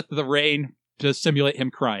stares at the rain to simulate him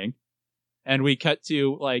crying. And we cut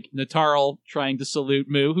to, like, Nataro trying to salute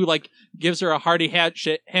Moo, who, like, gives her a hearty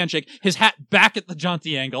handshake, his hat back at the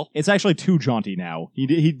jaunty angle. It's actually too jaunty now.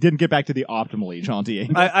 He didn't get back to the optimally jaunty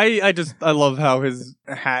angle. I love how his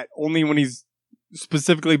hat, only when he's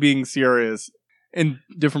specifically being serious in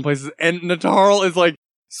different places. And Nataro is, like,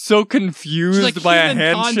 so confused She's like, by a human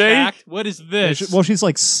handshake. contact? What is this? She's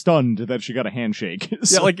like stunned that she got a handshake.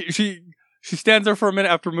 Yeah, like she stands there for a minute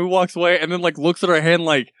after Moo walks away, and then like looks at her hand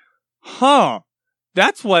like, "Huh,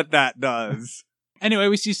 that's what that does." Anyway,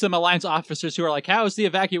 we see some Alliance officers who are like, how's the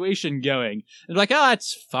evacuation going? And they're like, oh,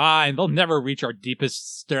 it's fine. They'll never reach our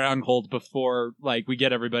deepest stronghold before, like, we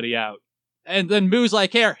get everybody out. And then Moo's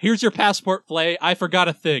like, here's your passport, Flay. I forgot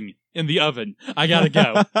a thing in the oven. I gotta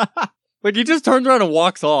go. Like, he just turns around and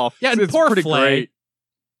walks off. Yeah, and it's poor pretty Flay. great.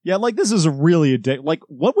 Yeah, like, this is really like,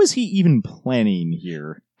 what was he even planning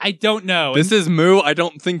here? I don't know. This is Moo. I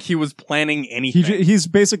don't think he was planning anything. He's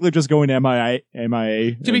basically just going MIA.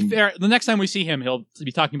 To be fair, the next time we see him, he'll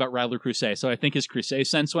be talking about Rattler Crusade, so I think his Crusade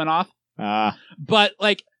sense went off. But,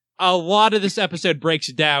 like, a lot of this episode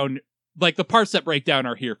breaks down, like, the parts that break down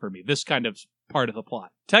are here for me. This kind of part of the plot.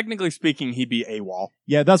 Technically speaking, he'd be AWOL.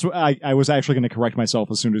 Yeah, that's what I was actually going to correct myself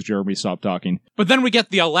as soon as Jeremy stopped talking. But then we get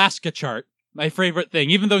the Alaska chart, my favorite thing,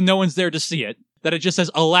 even though no one's there to see it, that it just says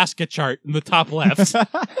Alaska chart in the top left.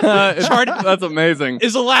 That's amazing.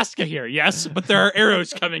 Is Alaska here? Yes, but there are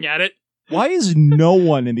arrows coming at it. Why is no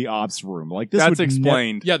one in the ops room? Like, this That's would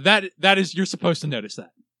explained. Yeah, that is, you're supposed to notice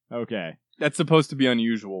that. Okay. That's supposed to be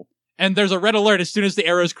unusual. And there's a red alert as soon as the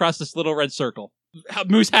arrows cross this little red circle.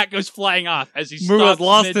 Moo's hat goes flying off as he Moo has stops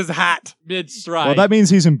lost his hat. mid-stride. Well, that means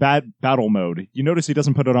he's in bad battle mode. You notice he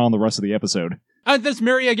doesn't put it on the rest of the episode. And there's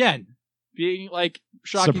Mary again, being like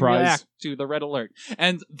shockingly Surprise. react to the red alert.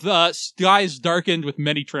 And the sky is darkened with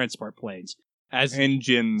many transport planes. As And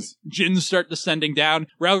Jins. Jins start descending down,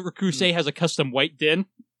 Rattler Crusade has a custom white din.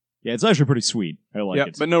 Yeah, it's actually pretty sweet. I like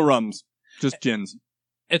it. But no rums. Just Jins.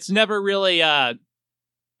 It's never really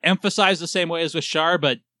emphasized the same way as with Char,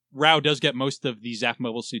 but Rao does get most of the Zaf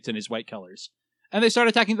mobile suits in his white colors. And they start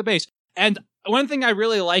attacking the base. And one thing I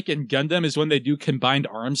really like in Gundam is when they do combined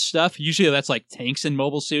arms stuff. Usually that's like tanks and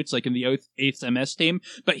mobile suits, like in the 8th MS team.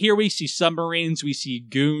 But here we see submarines, we see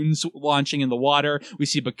goons launching in the water, we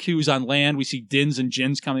see Bakus on land, we see Dins and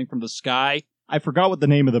Jins coming from the sky. I forgot what the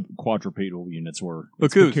name of the quadrupedal units were.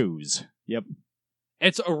 It's Bakus. Bakus. Yep.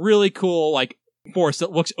 It's a really cool, like, force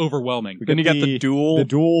that looks overwhelming. We Then you got the duel. The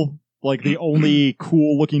duel, like the only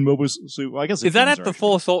cool looking mobile suit. Well, I guess Is that fins at are the actually-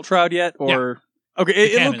 full assault shroud yet? Or okay, The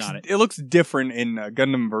it cannon looks on it. it looks different in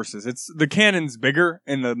Gundam Versus. It's the cannon's bigger,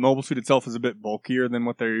 and the mobile suit itself is a bit bulkier than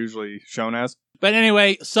what they're usually shown as. But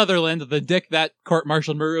anyway, Sutherland, the dick that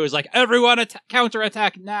court-martialed Maru, is like, everyone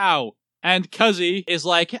counterattack now! And Cuzzy is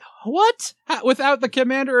like, what? Without the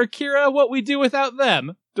Commander Akira, what we do without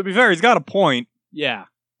them? To be fair, he's got a point. Yeah.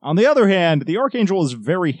 On the other hand, the Archangel is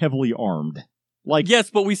very heavily armed. Like,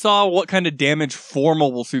 Yes, but we saw what kind of damage 4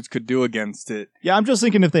 mobile suits could do against it. yeah, I'm just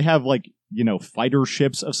thinking if they have, like, you know, fighter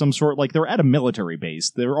ships of some sort, like they're at a military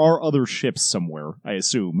base. There are other ships somewhere, I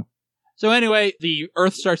assume. So anyway, the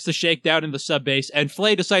Earth starts to shake down in the subbase, and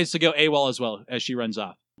Flay decides to go AWOL as well as she runs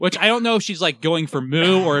off. Which I don't know if she's like going for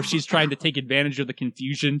Moo or if she's trying to take advantage of the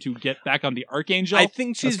confusion to get back on the Archangel. I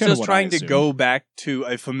think she's kinda just what trying I to assumed. go back to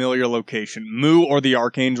a familiar location. Moo or the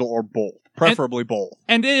Archangel or both. Preferably both.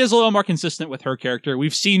 And it is a little more consistent with her character.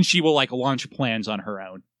 We've seen she will like launch plans on her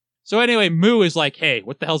own. So anyway, Moo is like, hey,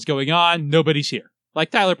 what the hell's going on? Nobody's here. Like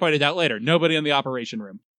Tyler pointed out later, nobody in the operation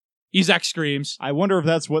room. Izak screams. I wonder if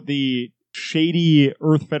that's what the shady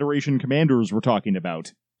Earth Federation commanders were talking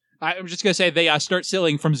about. I'm just going to say they start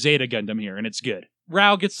stealing from Zeta Gundam here, and it's good.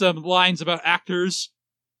 Rao gets some lines about actors.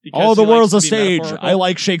 because All the he likes world's to a be stage. metaphorical. I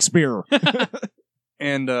like Shakespeare.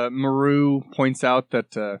 And Maru points out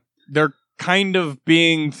that they're kind of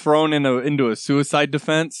being thrown into a suicide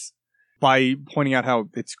defense by pointing out how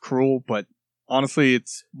it's cruel, but honestly,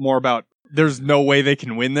 it's more about there's no way they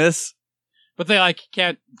can win this. But they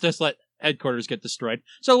can't just let headquarters get destroyed.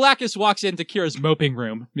 So Lacus walks into Kira's moping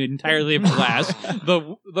room, made entirely of glass.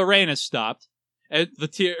 the rain has stopped. And the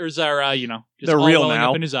tears are, just They're all real welling now.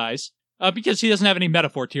 up in his eyes. Because he doesn't have any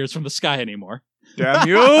metaphor tears from the sky anymore. Damn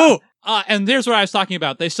you! And there's what I was talking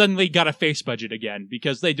about. They suddenly got a face budget again,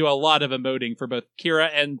 because they do a lot of emoting for both Kira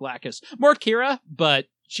and Lacus. More Kira, but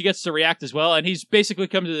she gets to react as well, and he's basically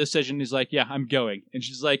come to the decision, he's like, yeah, I'm going. And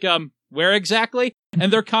she's like, where exactly?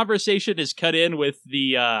 And their conversation is cut in with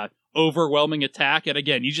the, overwhelming attack, and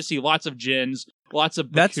again, you just see lots of Jins, lots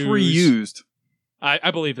of That's Bakus. reused.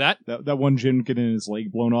 I believe that. that one Jin getting his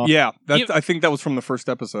leg blown off. Yeah, You- I think that was from the first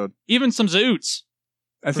episode. Even some Zoots.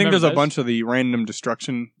 I think Remember there's a those? bunch of the random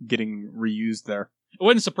destruction getting reused there. It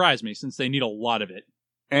wouldn't surprise me, since they need a lot of it.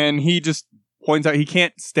 And he just points out he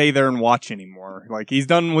can't stay there and watch anymore. Like, he's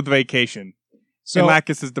done with vacation. So and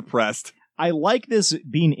Lacus is depressed. I like this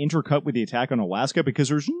being intercut with the attack on Alaska because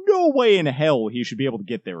there's no way in hell he should be able to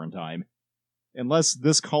get there in time. Unless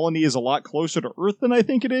this colony is a lot closer to Earth than I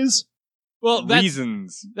think it is. Well,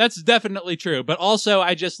 Reasons. that's definitely true, but also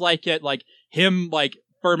I just like it, like, him, like,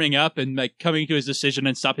 firming up and, like, coming to his decision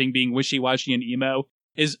and stopping being wishy-washy and emo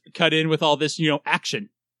is cut in with all this, action.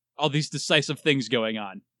 All these decisive things going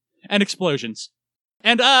on. And explosions.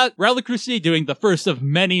 And, Rattler Crusade doing the first of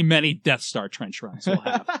many, many Death Star trench runs we'll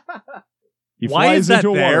have. He Why flies is that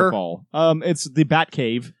into a there? waterfall. It's the Bat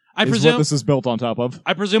Cave. I is what presume this is built on top of.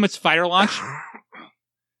 I presume it's fighter launch.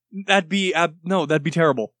 That'd be no, that'd be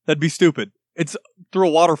terrible. That'd be stupid. It's through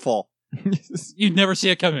a waterfall. You'd never see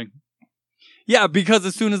it coming. Yeah, because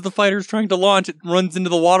as soon as the fighter's trying to launch, it runs into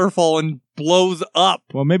the waterfall and blows up.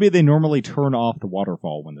 Well, maybe they normally turn off the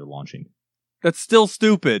waterfall when they're launching. That's still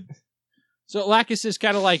stupid. So Lacus is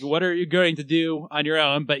kind of like, what are you going to do on your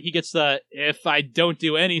own? But he gets the, if I don't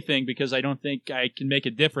do anything because I don't think I can make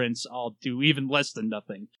a difference, I'll do even less than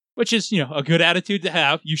nothing. Which is, a good attitude to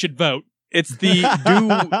have. You should vote. It's the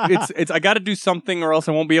I gotta do something or else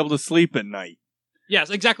I won't be able to sleep at night. Yes,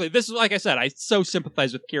 exactly. This is, like I said, I so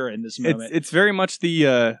sympathize with Kira in this moment. It's very much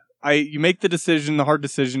the, you make the decision, the hard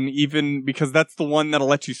decision, even because that's the one that'll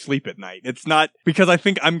let you sleep at night. It's not because I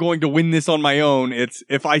think I'm going to win this on my own. It's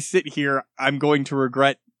if I sit here, I'm going to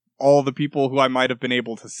regret all the people who I might have been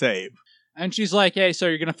able to save. And she's like, hey, so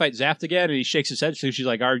you're going to fight Zaft again? And he shakes his head. So she's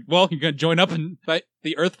like, well, you're going to join up and fight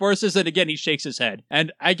the Earth Forces? And again, he shakes his head.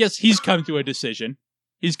 And I guess he's come to a decision.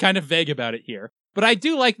 He's kind of vague about it here. But I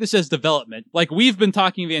do like this as development. Like, we've been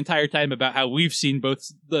talking the entire time about how we've seen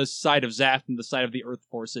both the side of Zaft and the side of the Earth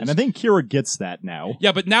Forces. And I think Kira gets that now.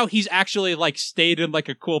 Yeah, but now he's actually, stayed in,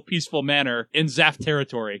 a cool, peaceful manner in Zaft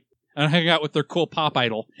territory. And hanging out with their cool pop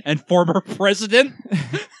idol and former president.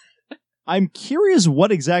 I'm curious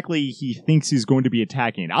what exactly he thinks he's going to be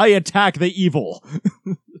attacking. I attack the evil.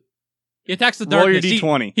 He attacks the Roll your darkness.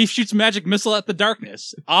 D20. He shoots magic missile at the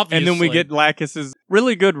darkness. Obviously. And then we get Lacus's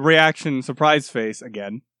really good reaction surprise face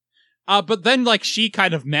again. But then, she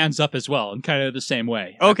kind of mans up as well in kind of the same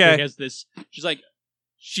way. Okay. After he has this,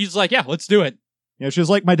 she's like, yeah, let's do it. Yeah,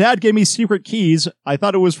 she's like, my dad gave me secret keys. I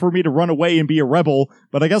thought it was for me to run away and be a rebel,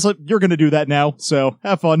 but I guess you're going to do that now, so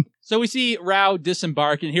have fun. So we see Rao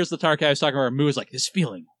disembark, and here's the Tarkai I was talking about. Mu is like, this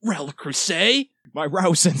feeling, Rao le Creuset? My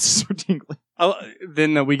Rao senses are tingling.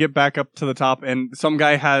 Then we get back up to the top, and some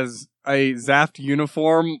guy has a Zaft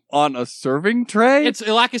uniform on a serving tray. It's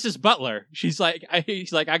Elakis's butler. He's like,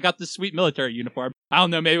 I got this sweet military uniform. I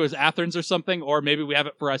don't know, maybe it was Athens or something, or maybe we have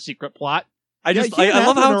it for a secret plot. I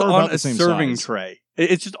love how it's on a serving tray.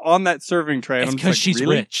 It's just on that serving tray. It's because she's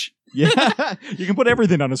really? rich. Yeah, you can put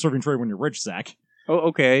everything on a serving tray when you're rich, Zach. Oh,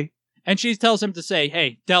 okay. And she tells him to say,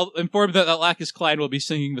 hey, inform that Lacus Klein will be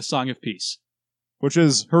singing the Song of Peace. Which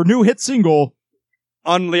is her new hit single.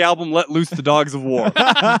 On the album Let Loose the Dogs of War.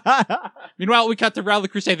 Meanwhile, we cut to Rao le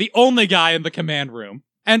Creuset, the only guy in the command room.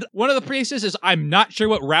 And one of the pieces is, I'm not sure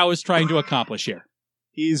what Rao is trying to accomplish here.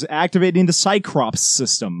 He's activating the Cyclops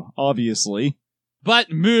system, obviously.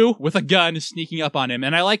 But Mu, with a gun, is sneaking up on him.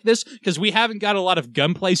 And I like this, because we haven't got a lot of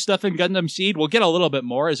gunplay stuff in Gundam Seed. We'll get a little bit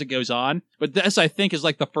more as it goes on. But this, I think, is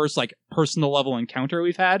the first, personal level encounter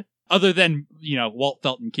we've had. Other than, Walt,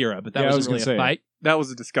 Felt, and Kira. But that wasn't really a fight. That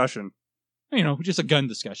was a discussion. Just a gun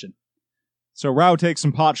discussion. So Rao takes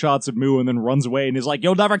some pot shots at Mu and then runs away and is like,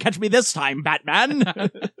 you'll never catch me this time, Batman!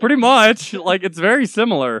 Pretty much. It's very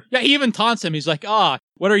similar. Yeah, he even taunts him. He's like,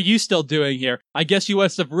 what are you still doing here? I guess you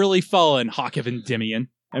must have really fallen, Hawk of Endymion.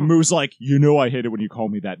 And Mu's like, I hate it when you call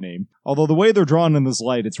me that name. Although the way they're drawn in this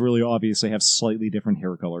light, it's really obvious they have slightly different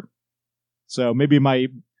hair color. So maybe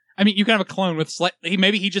you can have a clone with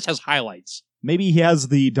maybe he just has highlights. Maybe he has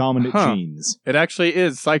the dominant genes. It actually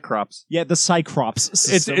is Cyclops. Yeah, the Cyclops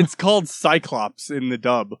system. It's called Cyclops in the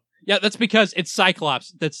dub. Yeah, that's because it's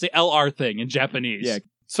Cyclops. That's the LR thing in Japanese. Yeah.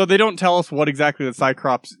 So they don't tell us what exactly the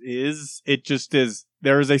Cyclops is. It just is.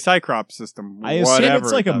 There is a Cyclops system. I assume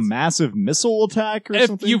it's like a massive missile attack or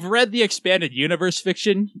something. If you've read the expanded universe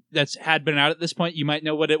fiction that's had been out at this point, you might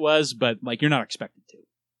know what it was, but you're not expected to.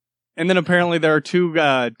 And then apparently there are two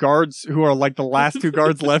guards who are the last two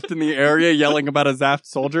guards left in the area yelling about a Zaft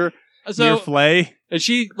soldier near Flay. And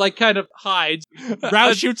she kind of hides.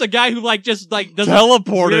 Rao shoots a guy who does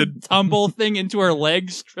teleported weird tumble thing into her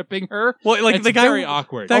legs, tripping her. Well, it's the guy, very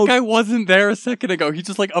awkward. That guy wasn't there a second ago. He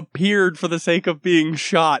just appeared for the sake of being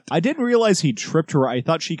shot. I didn't realize he tripped her. I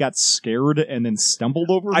thought she got scared and then stumbled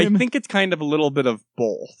over him. I think it's kind of a little bit of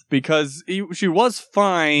both because she was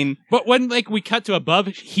fine. But when we cut to above,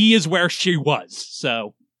 he is where she was.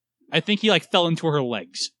 So I think he fell into her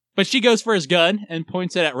legs. But she goes for his gun and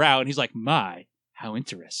points it at Rao, and he's like, my, how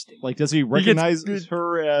interesting. Does he recognize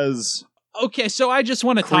her as... Okay, so I just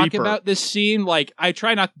want to talk Creeper. about this scene. I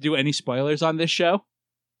try not to do any spoilers on this show.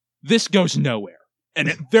 This goes nowhere, and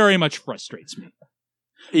it very much frustrates me.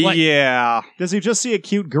 Yeah. Does he just see a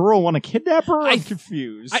cute girl want to kidnap her? I'm I-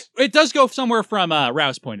 confused. It does go somewhere from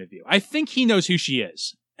Rao's point of view. I think he knows who she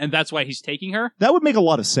is. and that's why he's taking her. That would make a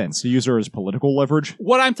lot of sense to use her as political leverage.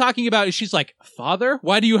 What I'm talking about is she's like, Father,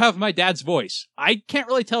 why do you have my dad's voice? I can't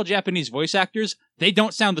really tell Japanese voice actors. They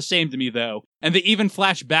don't sound the same to me, though. And they even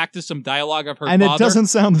flash back to some dialogue of her And father. it doesn't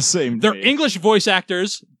sound the same to Their me. English voice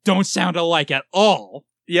actors don't sound alike at all.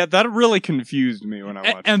 Yeah, that really confused me when I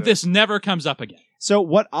watched And it. this never comes up again. So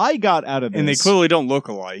what I got out of this And they clearly don't look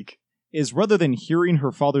alike. is rather than hearing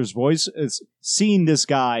her father's voice, is seeing this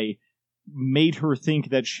guy made her think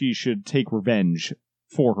that she should take revenge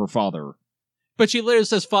for her father. But she literally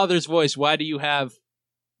says, Father's voice, why do you have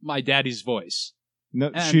my daddy's voice?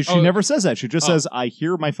 No, And- she never says that. She just Oh. says, I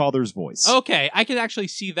hear my father's voice. Okay, I can actually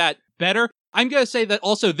see that better. I'm going to say that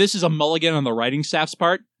also this is a mulligan on the writing staff's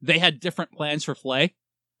part. They had different plans for Flay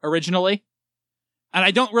originally. And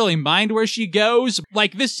I don't really mind where she goes.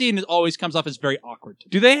 Like, this scene always comes off as very awkward to me.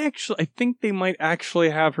 Do they actually? I think they might actually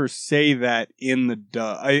have her say that in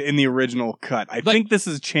the original cut. I think this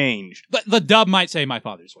has changed. But the dub might say my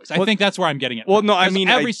father's voice. I Well- think that's where I'm getting it. Well, from. no, I 'Cause mean,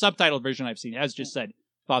 every subtitled version I've seen has just said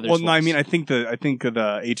father's voice. Well, no, I mean, I think the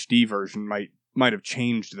HD version might have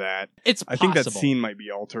changed that. it's I possible. think that scene might be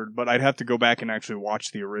altered, but I'd have to go back and actually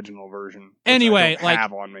watch the original version. which Anyway, I don't like-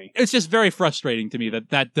 have on me. It's just very frustrating to me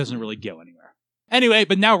that doesn't really go anywhere. Anyway,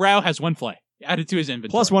 but now Rao has one Flay added to his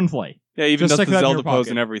inventory. Plus one Flay. Yeah, even just does stick the that in your Zelda pose pocket.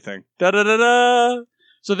 and everything. Da da da da.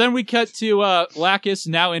 So then we cut to Lacus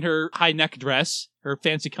now in her high neck dress, her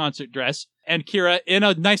fancy concert dress, and Kira in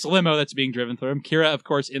a nice limo that's being driven through him. Kira, of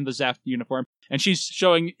course, in the Zaft uniform, and she's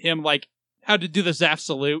showing him like how to do the Zaft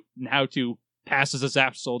salute and how to pass as a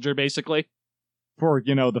Zaft soldier, basically. For,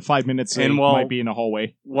 the 5 minutes And they while- might be in a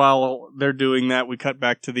hallway. While they're doing that, we cut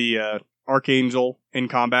back to the Archangel in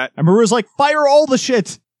combat. And Maru's like, fire all the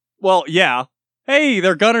shit! Well, yeah. Hey,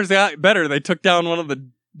 their gunners got better. They took down one of the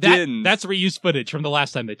Dins. That's reused footage from the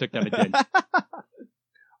last time they took down a din.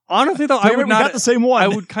 Honestly, though, I Damn it, would we not. got the same one. I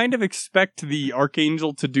would kind of expect the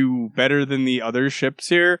Archangel to do better than the other ships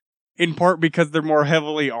here, in part because they're more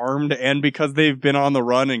heavily armed and because they've been on the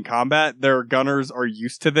run in combat. Their gunners are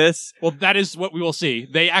used to this. Well, that is what we will see.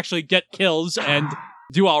 They actually get kills and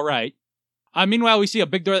do all right. Meanwhile, we see a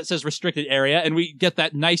big door that says restricted area, and we get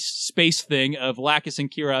that nice space thing of Lacus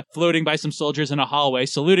and Kira floating by some soldiers in a hallway,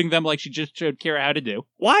 saluting them like she just showed Kira how to do.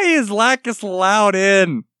 Why is Lacus allowed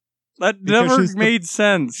in? That Because never she's the- made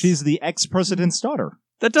sense. She's the ex-president's daughter.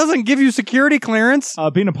 That doesn't give you security clearance.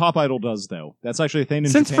 Being a pop idol does, though. That's actually a thing in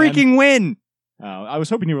Since Japan. freaking when? I was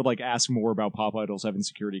hoping you would, ask more about pop idols having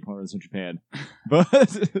security clearance in Japan. But...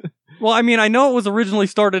 Well, I mean, I know it was originally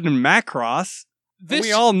started in Macross. This,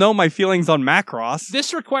 We all know my feelings on Macross.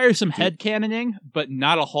 this requires some headcanoning, but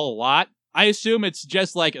not a whole lot. I assume it's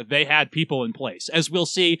just like they had people in place. As we'll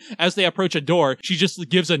see, as they approach a door, she just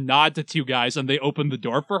gives a nod to two guys and they open the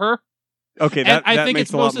door for her. Okay, And that I that think makes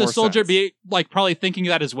it's a lot most of the more soldier sense. be probably thinking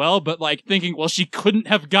that as well, but thinking, well, she couldn't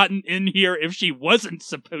have gotten in here if she wasn't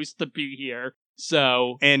supposed to be here.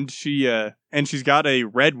 So And she's got a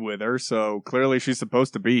red with her, so clearly she's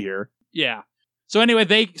supposed to be here. yeah. So anyway,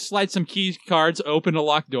 they slide some key cards, open a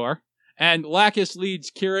locked door, and Lacus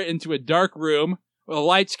leads Kira into a dark room. The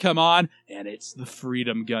lights come on, and it's the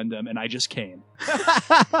Freedom Gundam, and I just came.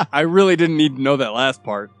 I really didn't need to know that last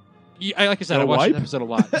part. Like I said, I The watched wipe? the episode a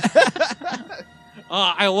lot.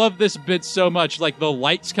 I love this bit so much. Like the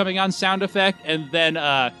lights coming on sound effect, and then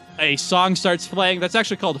a song starts playing. That's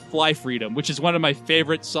actually called Fly Freedom, which is one of my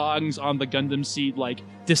favorite songs on the Gundam Seed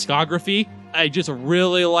discography. I just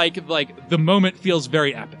really like the moment feels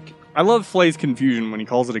very epic. I love Flay's confusion when he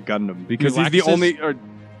calls it a Gundam because You he's mean the only. Lacus's? Or,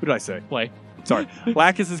 what did I say? Play. Sorry,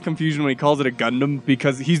 Lacus's confusion when he calls it a Gundam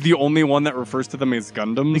because he's the only one that refers to them as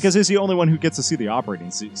Gundams. because he's the only one who gets to see the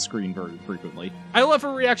operating screen very frequently. I love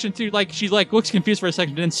her reaction too. She looks confused for a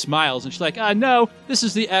second, then smiles, and she's like, no, this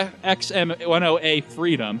is the XM10A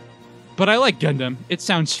Freedom, but I like Gundam. It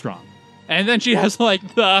sounds strong. And then she has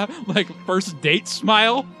the first date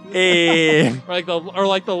smile, Eh. or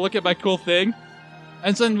the look at my cool thing.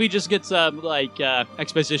 And then we just get some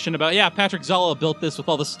exposition about Patrick Zala built this with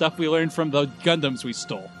all the stuff we learned from the Gundams we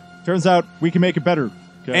stole. Turns out we can make it better.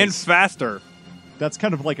 'cause and faster. that's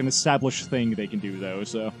kind of like an established thing they can do, though,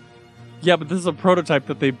 so... Yeah, but this is a prototype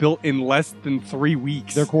that they built in less than 3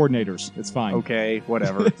 weeks. They're coordinators. It's fine. okay,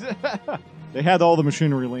 whatever. They had all the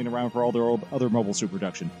machinery laying around for all their other mobile suit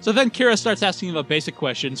production. So then Kira starts asking about basic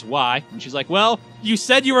questions. Why? And she's like, well, you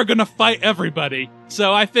said you were going to fight everybody,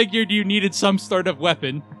 so I figured you needed some sort of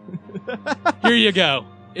weapon. Here you go.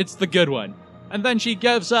 It's the good one. And then she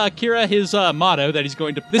gives Kira his motto that he's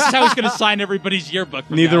going to... This is how he's going to sign everybody's yearbook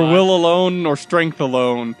from Neither now on. will alone nor strength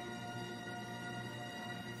alone.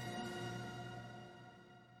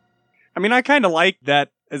 I mean, I kind of like that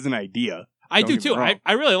as an idea. I Don't do get me too. wrong.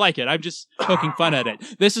 I really like it. I'm just poking fun at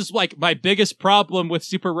it. This is like my biggest problem with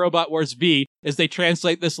Super Robot Wars V is they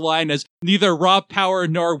translate this line as neither raw power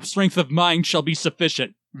nor strength of mind shall be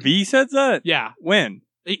sufficient. V says that? Yeah. When?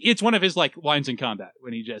 It's one of his like lines in combat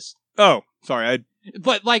when he just, Oh, sorry.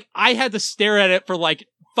 but like I had to stare at it for like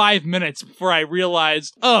 5 minutes before I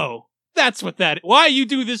realized, oh, that's what why you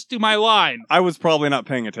do this to my line. I was probably not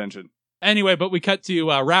paying attention. Anyway, but we cut to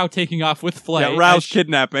Rao taking off with Flay. Yeah, Rao's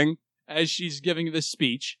kidnapping. as she's giving this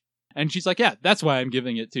speech. And she's like, yeah, that's why I'm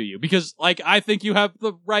giving it to you. Because, like, I think you have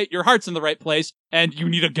your heart's in the right place, and you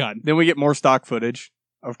need a gun. Then we get more stock footage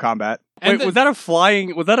of combat. And Wait, then-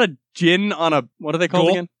 was that a djinn on a, what are they called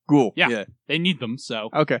Ghoul? again? Ghoul. Yeah. They need them, so,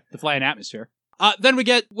 Okay. to fly in atmosphere. Then we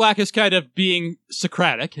get Lacus kind of being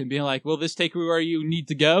Socratic and being like, will this take you where you need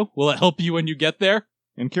to go? Will it help you when you get there?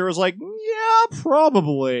 And Kira's like, yeah,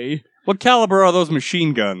 probably. What caliber are those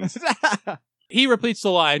machine guns? He repeats the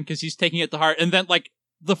line because he's taking it to heart, and then, like,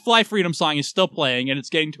 the Fly Freedom song is still playing, and it's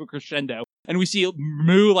getting to a crescendo. And we see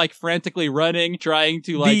Moo, like, frantically running, trying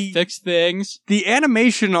to, like, fix things. The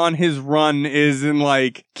animation on his run is in,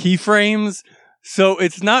 like, keyframes, so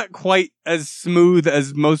it's not quite as smooth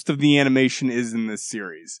as most of the animation is in this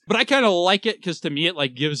series. But I kind of like it because to me it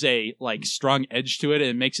like gives a like strong edge to it and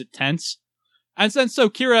it makes it tense. And then so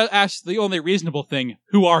Kira asks the only reasonable thing,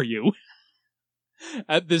 "Who are you?"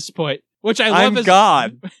 At this point, which I love I'm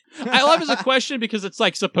God. I love as a question because it's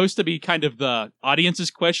like supposed to be kind of the audience's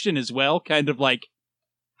question as well, kind of like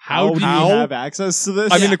How do you How? have access to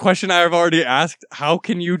this? I mean, the question I've already asked, how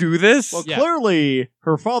can you do this? Well, Yeah. clearly,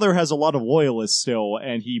 her father has a lot of loyalists still,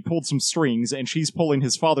 and he pulled some strings, and she's pulling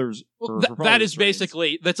his father's. well, her that father's is strings.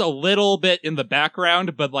 basically that's a little bit in the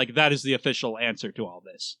background, but like that is the official answer to all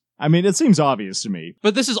this. I mean, it seems obvious to me.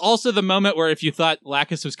 But this is also the moment where if you thought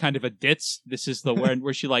Lacus was kind of a ditz, this is the one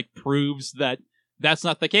where she like proves that that's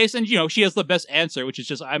not the case. And, you know, she has the best answer, which is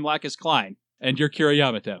just, I'm Lacus Klein, and you're Kira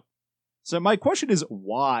Yamato. So my question is,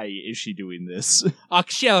 why is she doing this?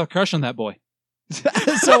 She had a crush on that boy.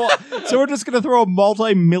 so we're just gonna throw a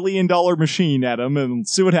multi-million-dollar machine at him and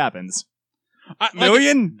see what happens.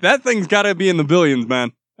 Million? That thing's gotta be in the billions,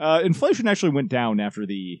 man. Inflation actually went down after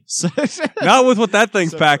the. Not with what that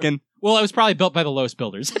thing's So- packing. Well, it was probably built by the lowest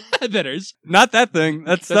builders. Bidders. Not that thing.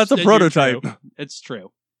 That's a you're prototype. true. It's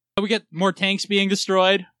true. We get more tanks being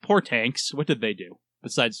destroyed. Poor tanks. What did they do?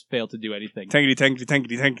 Besides fail to do anything.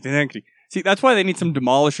 Tankety. See, that's why they need some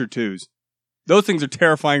Demolisher 2s. Those things are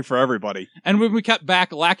terrifying for everybody. And when we cut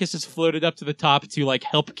back, Lacus is floated up to the top to, like,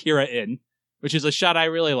 help Kira in, which is a shot I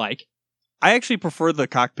really like. I actually prefer the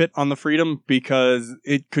cockpit on the Freedom because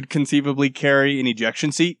it could conceivably carry an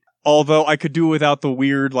ejection seat. Although I could do without the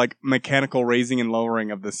weird, like, mechanical raising and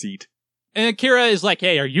lowering of the seat. And Kira is like,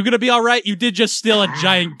 hey, are you gonna be alright? You did just steal a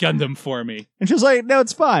giant Gundam for me. And she's like, no,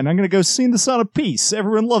 it's fine. I'm gonna go sing the Song of Peace.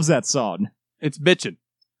 Everyone loves that song. It's bitchin'.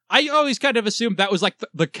 I always kind of assumed that was like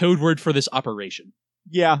the code word for this operation.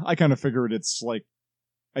 Yeah, I kind of figured it's like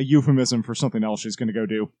a euphemism for something else she's gonna go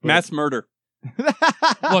do. But- Mass murder.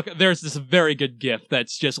 Look, there's this very good gif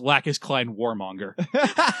that's just Lacus Klein Warmonger.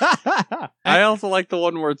 I also like the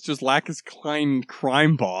one where it's just Lacus Klein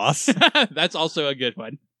crime boss. That's also a good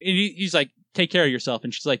one. And he's like, take care of yourself.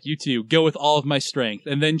 And she's like, you too, go with all of my strength.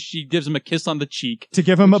 And then she gives him a kiss on the cheek. to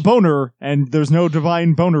give him a boner, and there's no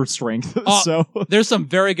divine boner strength. So There's some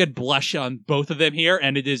very good blush on both of them here,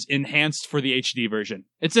 and it is enhanced for the HD version.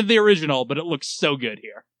 It's in the original, but it looks so good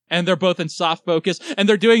here. And they're both in soft focus, and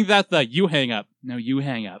they're doing that you hang up. No, you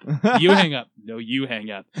hang up. You hang up. No, you hang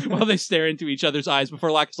up. While they stare into each other's eyes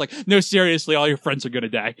before Lacus is like, no, seriously, all your friends are gonna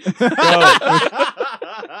die.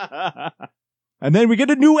 And then we get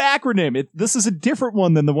a new acronym. This is a different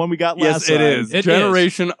one than the one we got last Yes, it time. is. It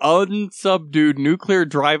Generation Unsubdued Nuclear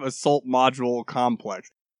Drive Assault Module Complex.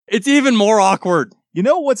 It's even more awkward. You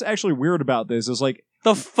know what's actually weird about this is like,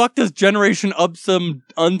 The fuck does Generation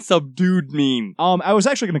Unsubdued mean? I was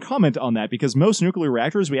actually going to comment on that because most nuclear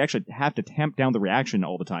reactors, we actually have to tamp down the reaction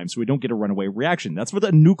all the time so we don't get a runaway reaction. That's what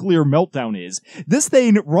a nuclear meltdown is. This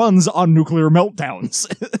thing runs on nuclear meltdowns.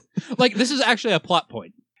 Like, this is actually a plot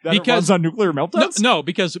point. That it Because- runs on nuclear meltdowns? No,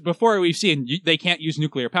 because before we've seen, they can't use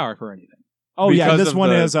nuclear power for anything. Oh, yeah, Because this of one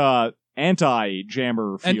the- has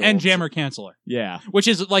anti-jammer field. And jammer canceller. Yeah. Which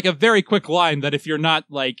is like a very quick line that if you're not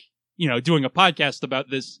like, you know, doing a podcast about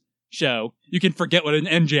this show, you can forget what an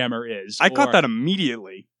N-jammer is. I caught Or- that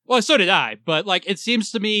immediately. Well, so did I, but like, it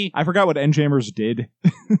seems to me, I forgot what N-jammers did.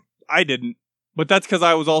 I didn't. But that's because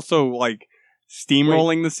I was also, like,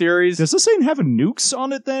 steamrolling the series. Does this thing have nukes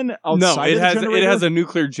on it then? No, outside it of the has generator? a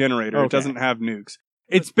nuclear generator. Okay. It doesn't have nukes.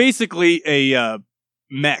 It's basically a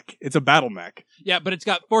mech. It's a battle mech. Yeah, but it's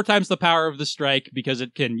got 4 times the power of the strike because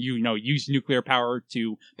it can, use nuclear power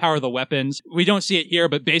to power the weapons. We don't see it here,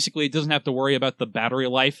 but basically it doesn't have to worry about the battery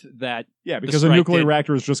life that... Yeah, because a Strike nuclear did.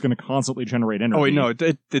 reactor is just going to constantly generate energy. Oh, wait, no,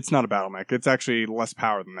 it's not a battle mech. It's actually less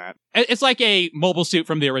power than that. It's like a mobile suit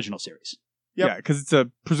from the original series. Yep. Yeah, because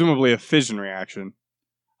it's presumably a fission reaction.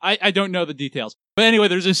 I don't know the details. But anyway,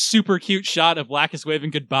 there's a super cute shot of Lacus waving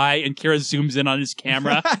goodbye, and Kira zooms in on his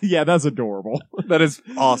camera. Yeah, that's adorable. That is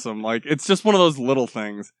awesome. Like, it's just one of those little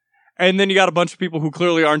things. And then you got a bunch of people who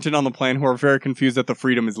clearly aren't in on the plan who are very confused that the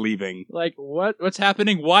Freedom is leaving. Like, what's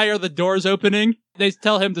happening? Why are the doors opening? They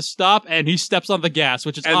tell him to stop, and he steps on the gas,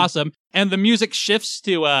 which is awesome. And the music shifts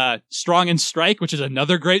to Strong and Strike, which is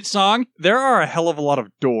another great song. There are a hell of a lot of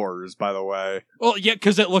doors, by the way. Well, yeah,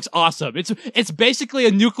 because it looks awesome. It's basically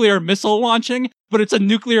a nuclear missile launching, but it's a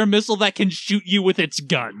nuclear missile that can shoot you with its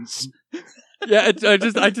guns. Yeah, I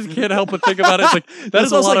just can't help but think about it. It's like, that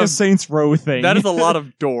is a lot like of a Saints Row thing. That is a lot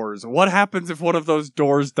of doors. What happens if one of those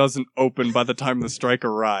doors doesn't open by the time the strike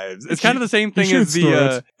arrives? It's kind of the same thing as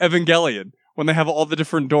the Evangelion, when they have all the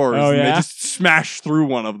different doors and they just smash through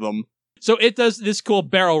one of them. So it does this cool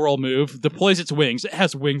barrel roll move, deploys its wings. It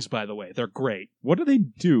has wings, by the way. They're great. What do they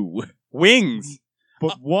do? Wings.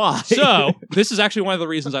 But why? So, this is actually one of the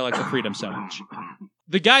reasons I like the Freedom so much.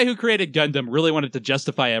 The guy who created Gundam really wanted to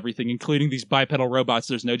justify everything, including these bipedal robots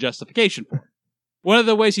there's no justification for. One of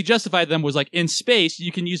the ways he justified them was like, in space,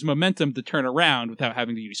 you can use momentum to turn around without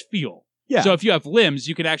having to use fuel. Yeah. So if you have limbs,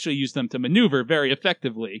 you can actually use them to maneuver very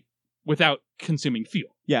effectively without consuming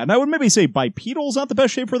fuel. Yeah, and I would maybe say bipedal's not the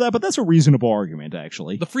best shape for that, but that's a reasonable argument,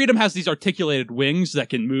 actually. The Freedom has these articulated wings that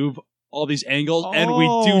can move all these angles, and we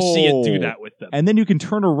do see it do that with them. And then you can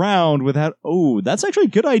turn around without... Oh, that's actually a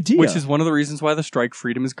good idea. Which is one of the reasons why the Strike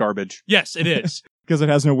Freedom is garbage. Yes, it is. Because it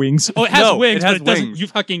has no wings. Oh, it has No, wings, it has but it doesn't. wings. You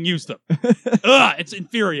fucking use them. Ugh, it's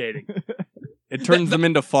infuriating. It turns them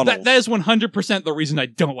into funnels. That is 100% the reason I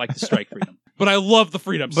don't like the Strike Freedom. But I love the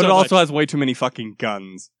Freedom but so it also much. has way too many fucking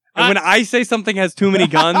guns. And when I say something has too many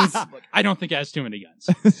guns, Look, I don't think it has too many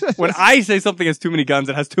guns. when I say something has too many guns,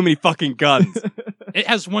 it has too many fucking guns. It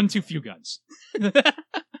has one too few guns.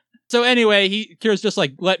 So anyway, Kira's just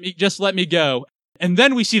like, let me go. And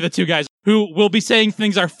then we see the two guys who will be saying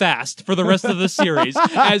things are fast for the rest of the series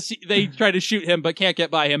as they try to shoot him but can't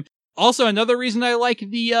get by him. Also, another reason I like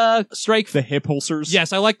the Strike... The hip holsters?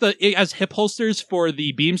 Yes, I like it has hip holsters for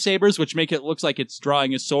the beam sabers, which make it look like it's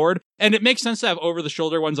drawing a sword. And it makes sense to have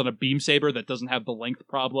over-the-shoulder ones on a beam saber that doesn't have the length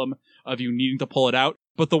problem of you needing to pull it out.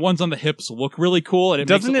 But the ones on the hips look really cool, and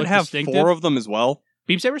Doesn't makes it look have distinctive. 4 of them as well?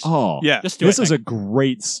 Beam sabers? Oh, Yeah. Just do this it. is a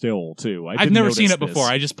great still, too. I've never seen it before.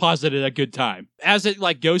 I just paused it at a good time. As it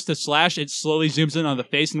goes to slash, it slowly zooms in on the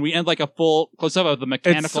face, and we end a full close-up of the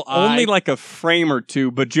mechanical It's eye. only a frame or two,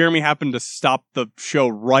 but Jeremy happened to stop the show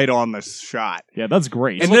right on the shot. Yeah, that's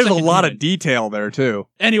great. And looks there's like a a lot human. of detail there, too.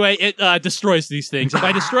 Anyway, it destroys these things. And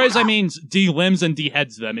by destroys, I mean de-limbs and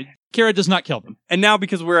de-heads them. Kira does not kill them. And now,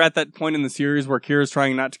 because we're at that point in the series where Kira's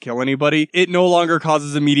trying not to kill anybody, it no longer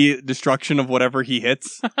causes immediate destruction of whatever he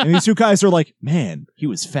hits. And these two guys are like, man, he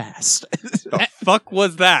was fast. The fuck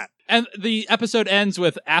was that? And the episode ends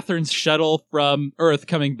with Athern's shuttle from Earth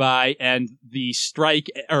coming by, and the Strike,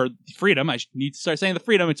 or Freedom, I need to start saying the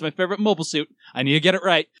Freedom, it's my favorite mobile suit, I need to get it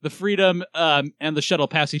right. The Freedom and the shuttle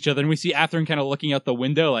pass each other, and we see Athern kind of looking out the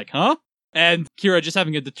window like, huh? And Kira just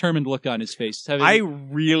having a determined look on his face. I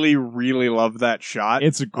really, really love that shot.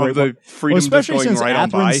 It's a great of the look. Freedom just especially going since right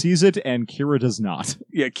on Atherin by. sees it and Kira does not.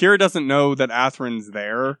 Yeah, Kira doesn't know that Atherin's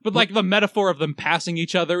there. But the metaphor of them passing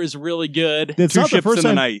each other is really good. It's Two not the ships first in the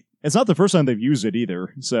time. night. It's not the first time they've used it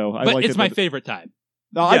either. So I But like it's it my that- favorite time.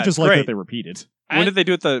 No, I Yeah, just it's like great. that they repeat it. When did they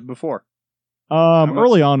do it before?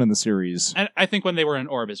 Early on in the series. And I think when they were in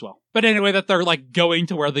Orb as well. But anyway, that they're going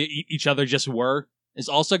to where each other just were is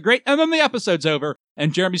also great. And then the episode's over,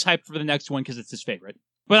 and Jeremy's hyped for the next one because it's his favorite.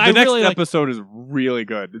 But The I next really like. episode is really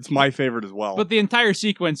good. It's my favorite as well. But the entire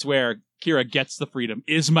sequence where Kira gets the Freedom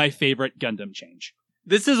is my favorite Gundam change.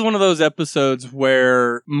 This is one of those episodes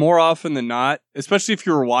where, more often than not, especially if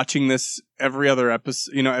you were watching this every other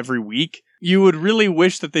episode, every week, you would really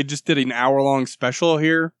wish that they just did an hour-long special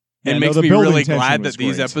here. Yeah, It no, makes the me building really tension glad was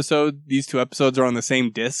that these 2 episodes are on the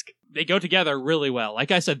same disc. They go together really well.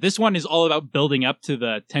 Like I said, this one is all about building up to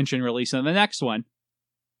the tension release, and the next one,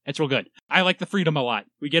 it's real good. I like the Freedom a lot.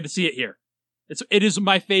 We get to see it here. It is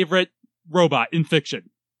my favorite robot in fiction.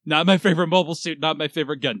 Not my favorite mobile suit, not my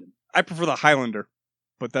favorite Gundam. I prefer the Highlander,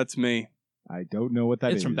 but that's me. I don't know what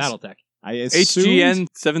that is. It's from BattleTech. I assumed... HGN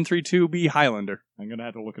 732B Highlander. I'm going to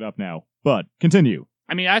have to look it up now. But, continue.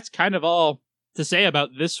 I mean, that's kind of all to say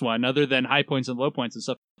about this one, other than high points and low points and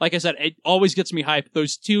stuff. like I said, it always gets me hyped.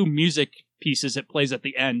 Those two music pieces it plays at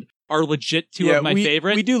the end are legit two of my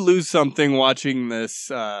favorite. We do lose something watching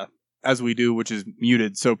this as we do, which is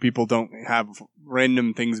muted, so people don't have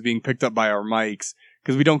random things being picked up by our mics,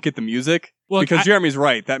 because we don't get the music. Look, because Jeremy's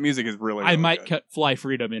right, that music is really, I really might good. cut Fly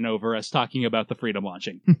Freedom in over us talking about the Freedom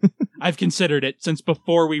launching. I've considered it since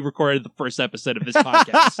before we recorded the first episode of this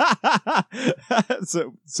podcast.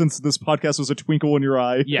 So, since this podcast was a twinkle in your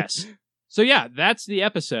eye. Yes. So yeah, that's the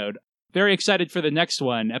episode. Very excited for the next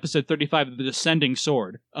one, episode 35 of The Descending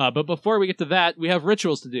Sword. But before we get to that, we have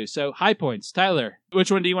rituals to do. So, high points. Tyler,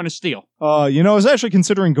 which one do you want to steal? I was actually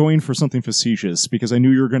considering going for something facetious, because I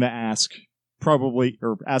knew you were going to ask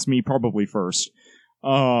me probably first.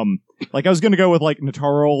 I was going to go with,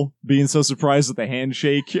 Nataro being so surprised at the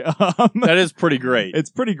handshake. That is pretty great. It's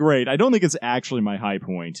pretty great. I don't think it's actually my high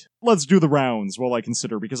point. Let's do the rounds while I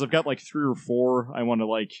consider, because I've got, 3 or 4 I want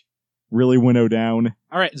to, really winnow down.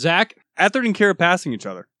 All right, Zach. Aether and Kira passing each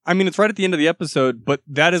other. I mean, it's right at the end of the episode, but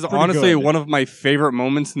that is Pretty honestly good. one of my favorite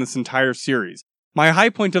moments in this entire series. My high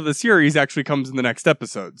point of the series actually comes in the next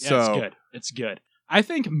episode. Yeah, so it's good. It's good. I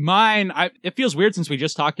think mine, it feels weird since we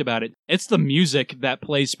just talked about it. It's the music that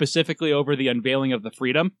plays specifically over the unveiling of the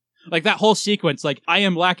Freedom. That whole sequence, I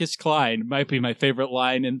am Lacus Klein might be my favorite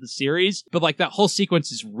line in the series, but that whole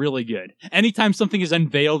sequence is really good. Anytime something is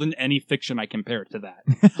unveiled in any fiction, I compare it to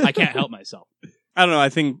that. I can't help myself. I don't know. I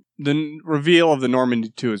think the reveal of the Normandy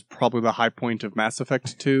 2 is probably the high point of Mass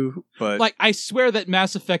Effect 2, but I swear that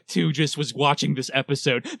Mass Effect 2 just was watching this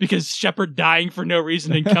episode because Shepard dying for no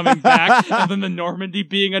reason and coming back, and then the Normandy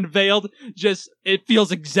being unveiled, it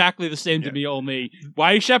feels exactly the same to me, only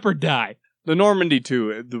why Shepard die? the Normandy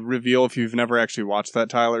 2, the reveal, if you've never actually watched that,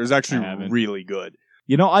 Tyler, is actually really good.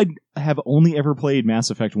 I have only ever played Mass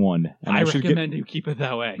Effect 1. And I recommend you keep it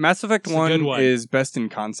that way. Mass Effect It's a good 1 one. is best in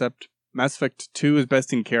concept. Mass Effect 2 is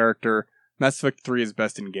best in character. Mass Effect 3 is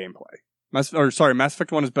best in gameplay. Mass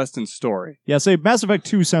Effect 1 is best in story. Yeah, say Mass Effect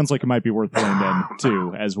 2 sounds like it might be worth playing then,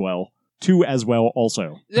 too, as well. 2 as well,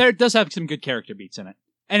 also. There does have some good character beats in it.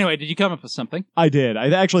 Anyway, did you come up with something? I did. I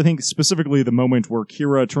actually think specifically the moment where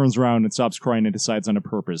Kira turns around and stops crying and decides on a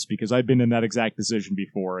purpose, because I've been in that exact position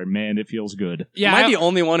before, and man, it feels good. Yeah, Am I the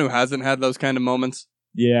only one who hasn't had those kind of moments?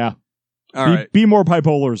 Yeah. All right. Be more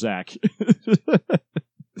bipolar, Zach.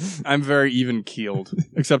 I'm very even-keeled,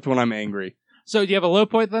 except when I'm angry. So do you have a low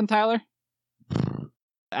point then, Tyler?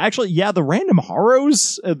 Actually, yeah, the random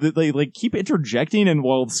Haros, they keep interjecting, and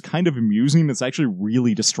while it's kind of amusing, it's actually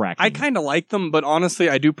really distracting. I kind of like them, but honestly,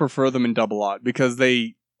 I do prefer them in Double-Aught, because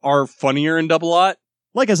they are funnier in Double-Aught.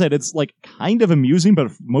 Like I said, it's kind of amusing, but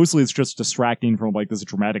mostly it's just distracting from this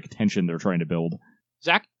dramatic tension they're trying to build.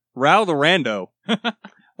 Zach? Rao the Rando.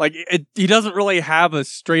 He doesn't really have a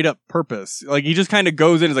straight-up purpose. He just kind of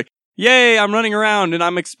goes in and is like, yay, I'm running around, and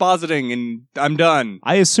I'm expositing, and I'm done.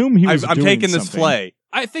 I assume he was I'm doing taking this something. flay.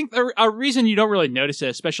 I think a reason you don't really notice it,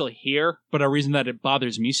 especially here, but a reason that it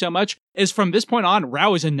bothers me so much, is from this point on,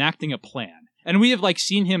 Rao is enacting a plan. And we have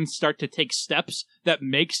seen him start to take steps that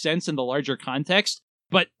make sense in the larger context,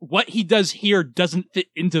 but what he does here doesn't fit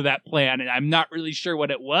into that plan, and I'm not really sure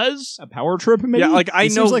what it was. A power trip, maybe? Yeah, I He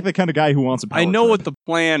know- seems like the kind of guy who wants a power I know trip. what the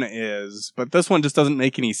plan is, but this one just doesn't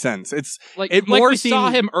make any sense. It We more saw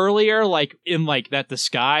seems- him earlier, in that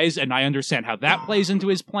disguise, and I understand how that plays into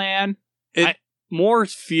his plan. more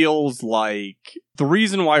feels like the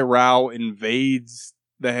reason why Rao invades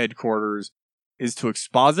the headquarters is to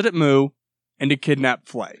exposit at Mu and to kidnap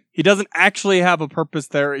Flay. He doesn't actually have a purpose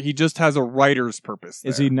there. He just has a writer's purpose there.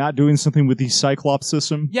 Is he not doing something with the Cyclops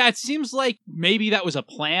system? Yeah, it seems like maybe that was a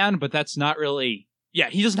plan, but that's not really... Yeah,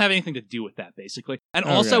 he doesn't have anything to do with that, basically. And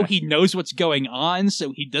also, Okay. he knows what's going on,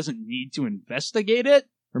 so he doesn't need to investigate it.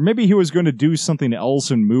 Or maybe he was going to do something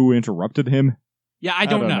else and Mu interrupted him? Yeah, I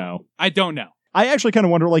don't know. I don't know. I actually kind of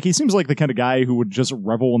wonder, he seems like the kind of guy who would just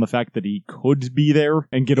revel in the fact that he could be there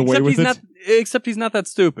and get away with it. Except he's not that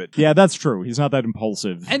stupid. Yeah, that's true. He's not that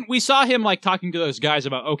impulsive. And we saw him, talking to those guys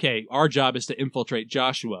about, okay, our job is to infiltrate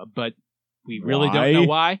Joshua, but we really don't know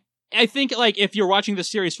why. I think, if you're watching the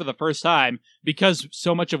series for the first time, because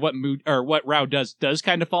so much of what Rao does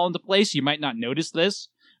kind of fall into place, you might not notice this,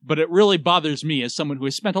 but it really bothers me as someone who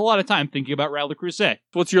has spent a lot of time thinking about Rao the Crusade.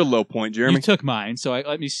 What's your low point, Jeremy? You took mine, so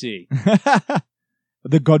let me see.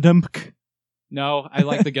 The Godump. No, I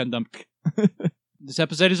like the Gundam. This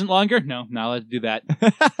episode isn't longer? No, let's do that.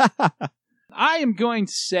 I am going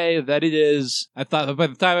to say that it is... I thought that by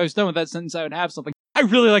the time I was done with that sentence, I would have something. I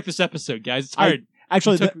really like this episode, guys. It's hard.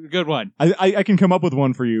 Actually, You took a good one. I can come up with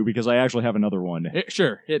one for you because I actually have another one.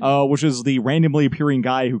 Sure. Which is the randomly appearing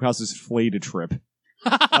guy who causes Flay to trip.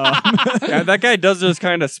 Yeah, that guy does just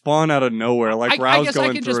kind of spawn out of nowhere. Like I Rao's guess going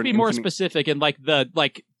I can through just an be more infinite- specific and like the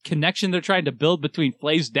connection they're trying to build between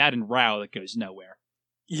Flay's dad and Rao that goes nowhere.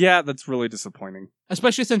 Yeah, that's really disappointing.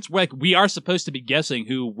 Especially since like we are supposed to be guessing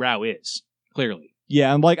who Rao is, clearly.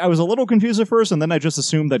 Yeah, and like I was a little confused at first, and then I just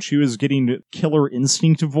assumed that she was getting Killer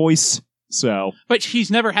Instinct voice. So But she's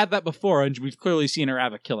never had that before, and we've clearly seen her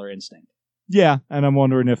have a killer instinct. yeah, and I'm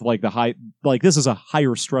wondering if like this is a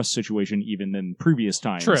higher stress situation even than previous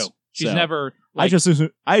times. True. She's So, never. I just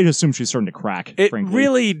assume she's starting to crack. It frankly.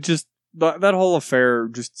 really just that whole affair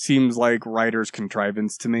just seems like writer's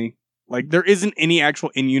contrivance to me. Like there isn't any actual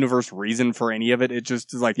in-universe reason for any of it. It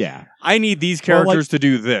just is like, Yeah, I need these Well, like- characters to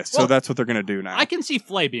do this, so Well, that's what they're gonna do now. I can see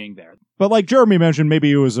Flay being there. but like Jeremy mentioned,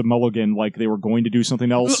 maybe it was a mulligan. Like they were going to do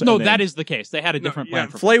something else. No, and then- that is the case. They had a different plan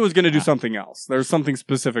for Flay was gonna do Yeah. something else. There's something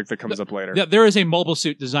specific that comes up later. Yeah, there is a mobile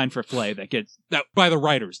suit designed for Flay that by the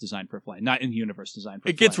writers designed for Flay, not in the universe designed for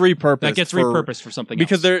It Flay. gets repurposed. That gets repurposed for something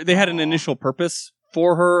because else. they had an initial purpose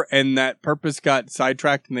for her, and that purpose got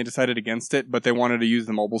sidetracked, and they decided against it. But they wanted to use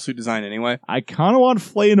the mobile suit design anyway. I kind of want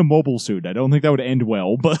Flay in a mobile suit. I don't think that would end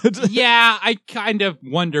well, but Yeah, I kind of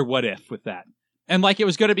wonder what if with that. And like it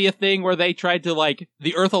was going to be a thing where they tried to like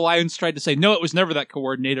the Earth Alliance tried to say no, it was never that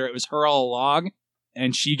coordinator, it was her all along,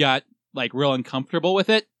 and she got like real uncomfortable with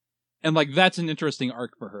it. And like that's an interesting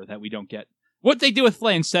arc for her that we don't get. What they do with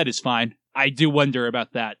Flay instead is fine. I do wonder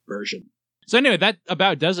about that version. So anyway, that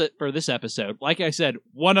about does it for this episode. Like I said,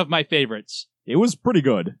 one of my favorites. it was pretty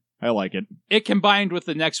good. I like it. It combined with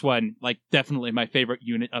the next one, like definitely my favorite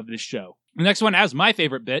unit of this show. The next one has my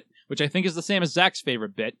favorite bit, which I think is the same as Zach's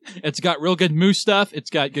favorite bit. It's got real good Moo stuff. It's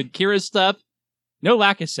got good Kira's stuff. No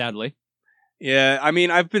Lacus, sadly. Yeah, I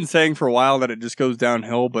mean, I've been saying for a while that it just goes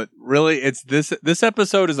downhill, but really, it's this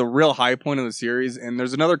episode is a real high point of the series, and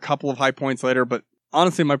there's another couple of high points later, but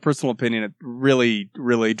honestly, my personal opinion, it really,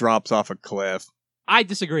 really drops off a cliff. I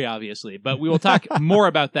disagree, obviously, but we will talk more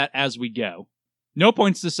about that as we go. No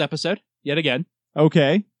points this episode, yet again.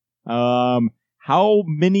 Okay. How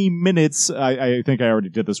many minutes? I think I already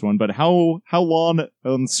did this one, but how long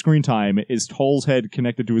on screen time is Toll's head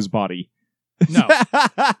connected to his body? No.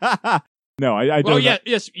 No, I don't. Oh, yeah,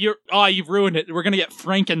 yes, you've ruined it. We're going to get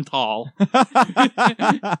Frankenthal,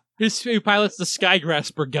 who pilots the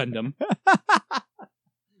Skygrasper Gundam.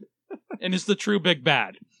 And is the true big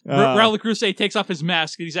bad. Raul Crusade takes off his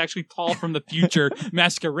mask, and he's actually Tall from the future,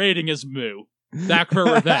 masquerading as Moo. Back for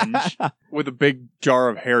revenge. With a big jar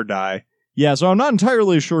of hair dye. Yeah, so I'm not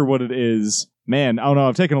entirely sure what it is. Man, I don't know.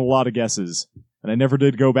 I've taken a lot of guesses, and I never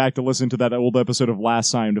did go back to listen to that old episode of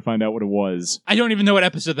Last Time to find out what it was. I don't even know what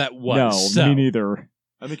episode that was. No, so. me neither.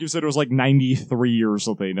 I think you said it was like 93 or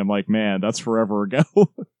something. I'm like, man, that's forever ago.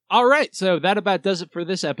 All right, so that about does it for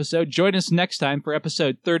this episode. Join us next time for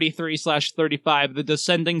episode 33/35, The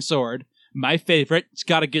Descending Sword. My favorite. It's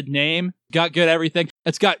got a good name, got good everything.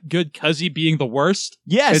 It's got good Cuzzy being the worst.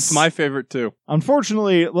 Yes! It's my favorite, too.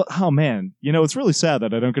 Unfortunately, oh man, it's really sad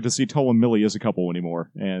that I don't get to see Toll and Millie as a couple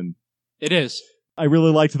anymore, and It is. I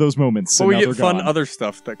really liked those moments. But and we now get they're fun gone. other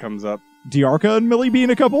stuff that comes up. Diarca and Millie being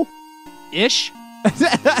a couple? Ish.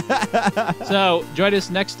 So, join us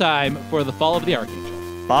next time for The Fall of the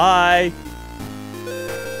Archangel. Bye!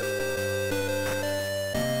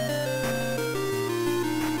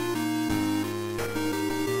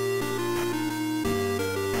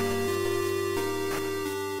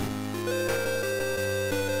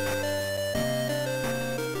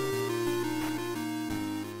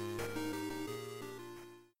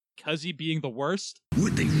 Cuzzy being the worst?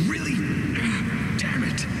 Would they really? Damn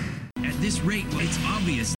it. At this rate, it's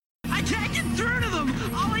obvious. I can't get through to them!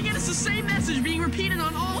 All I get is the same message being repeated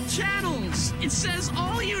on all channels! It says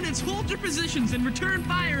all units hold their positions and return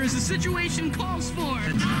fire as the situation calls for!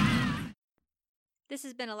 This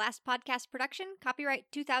has been a Last Podcast production, copyright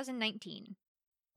 2019.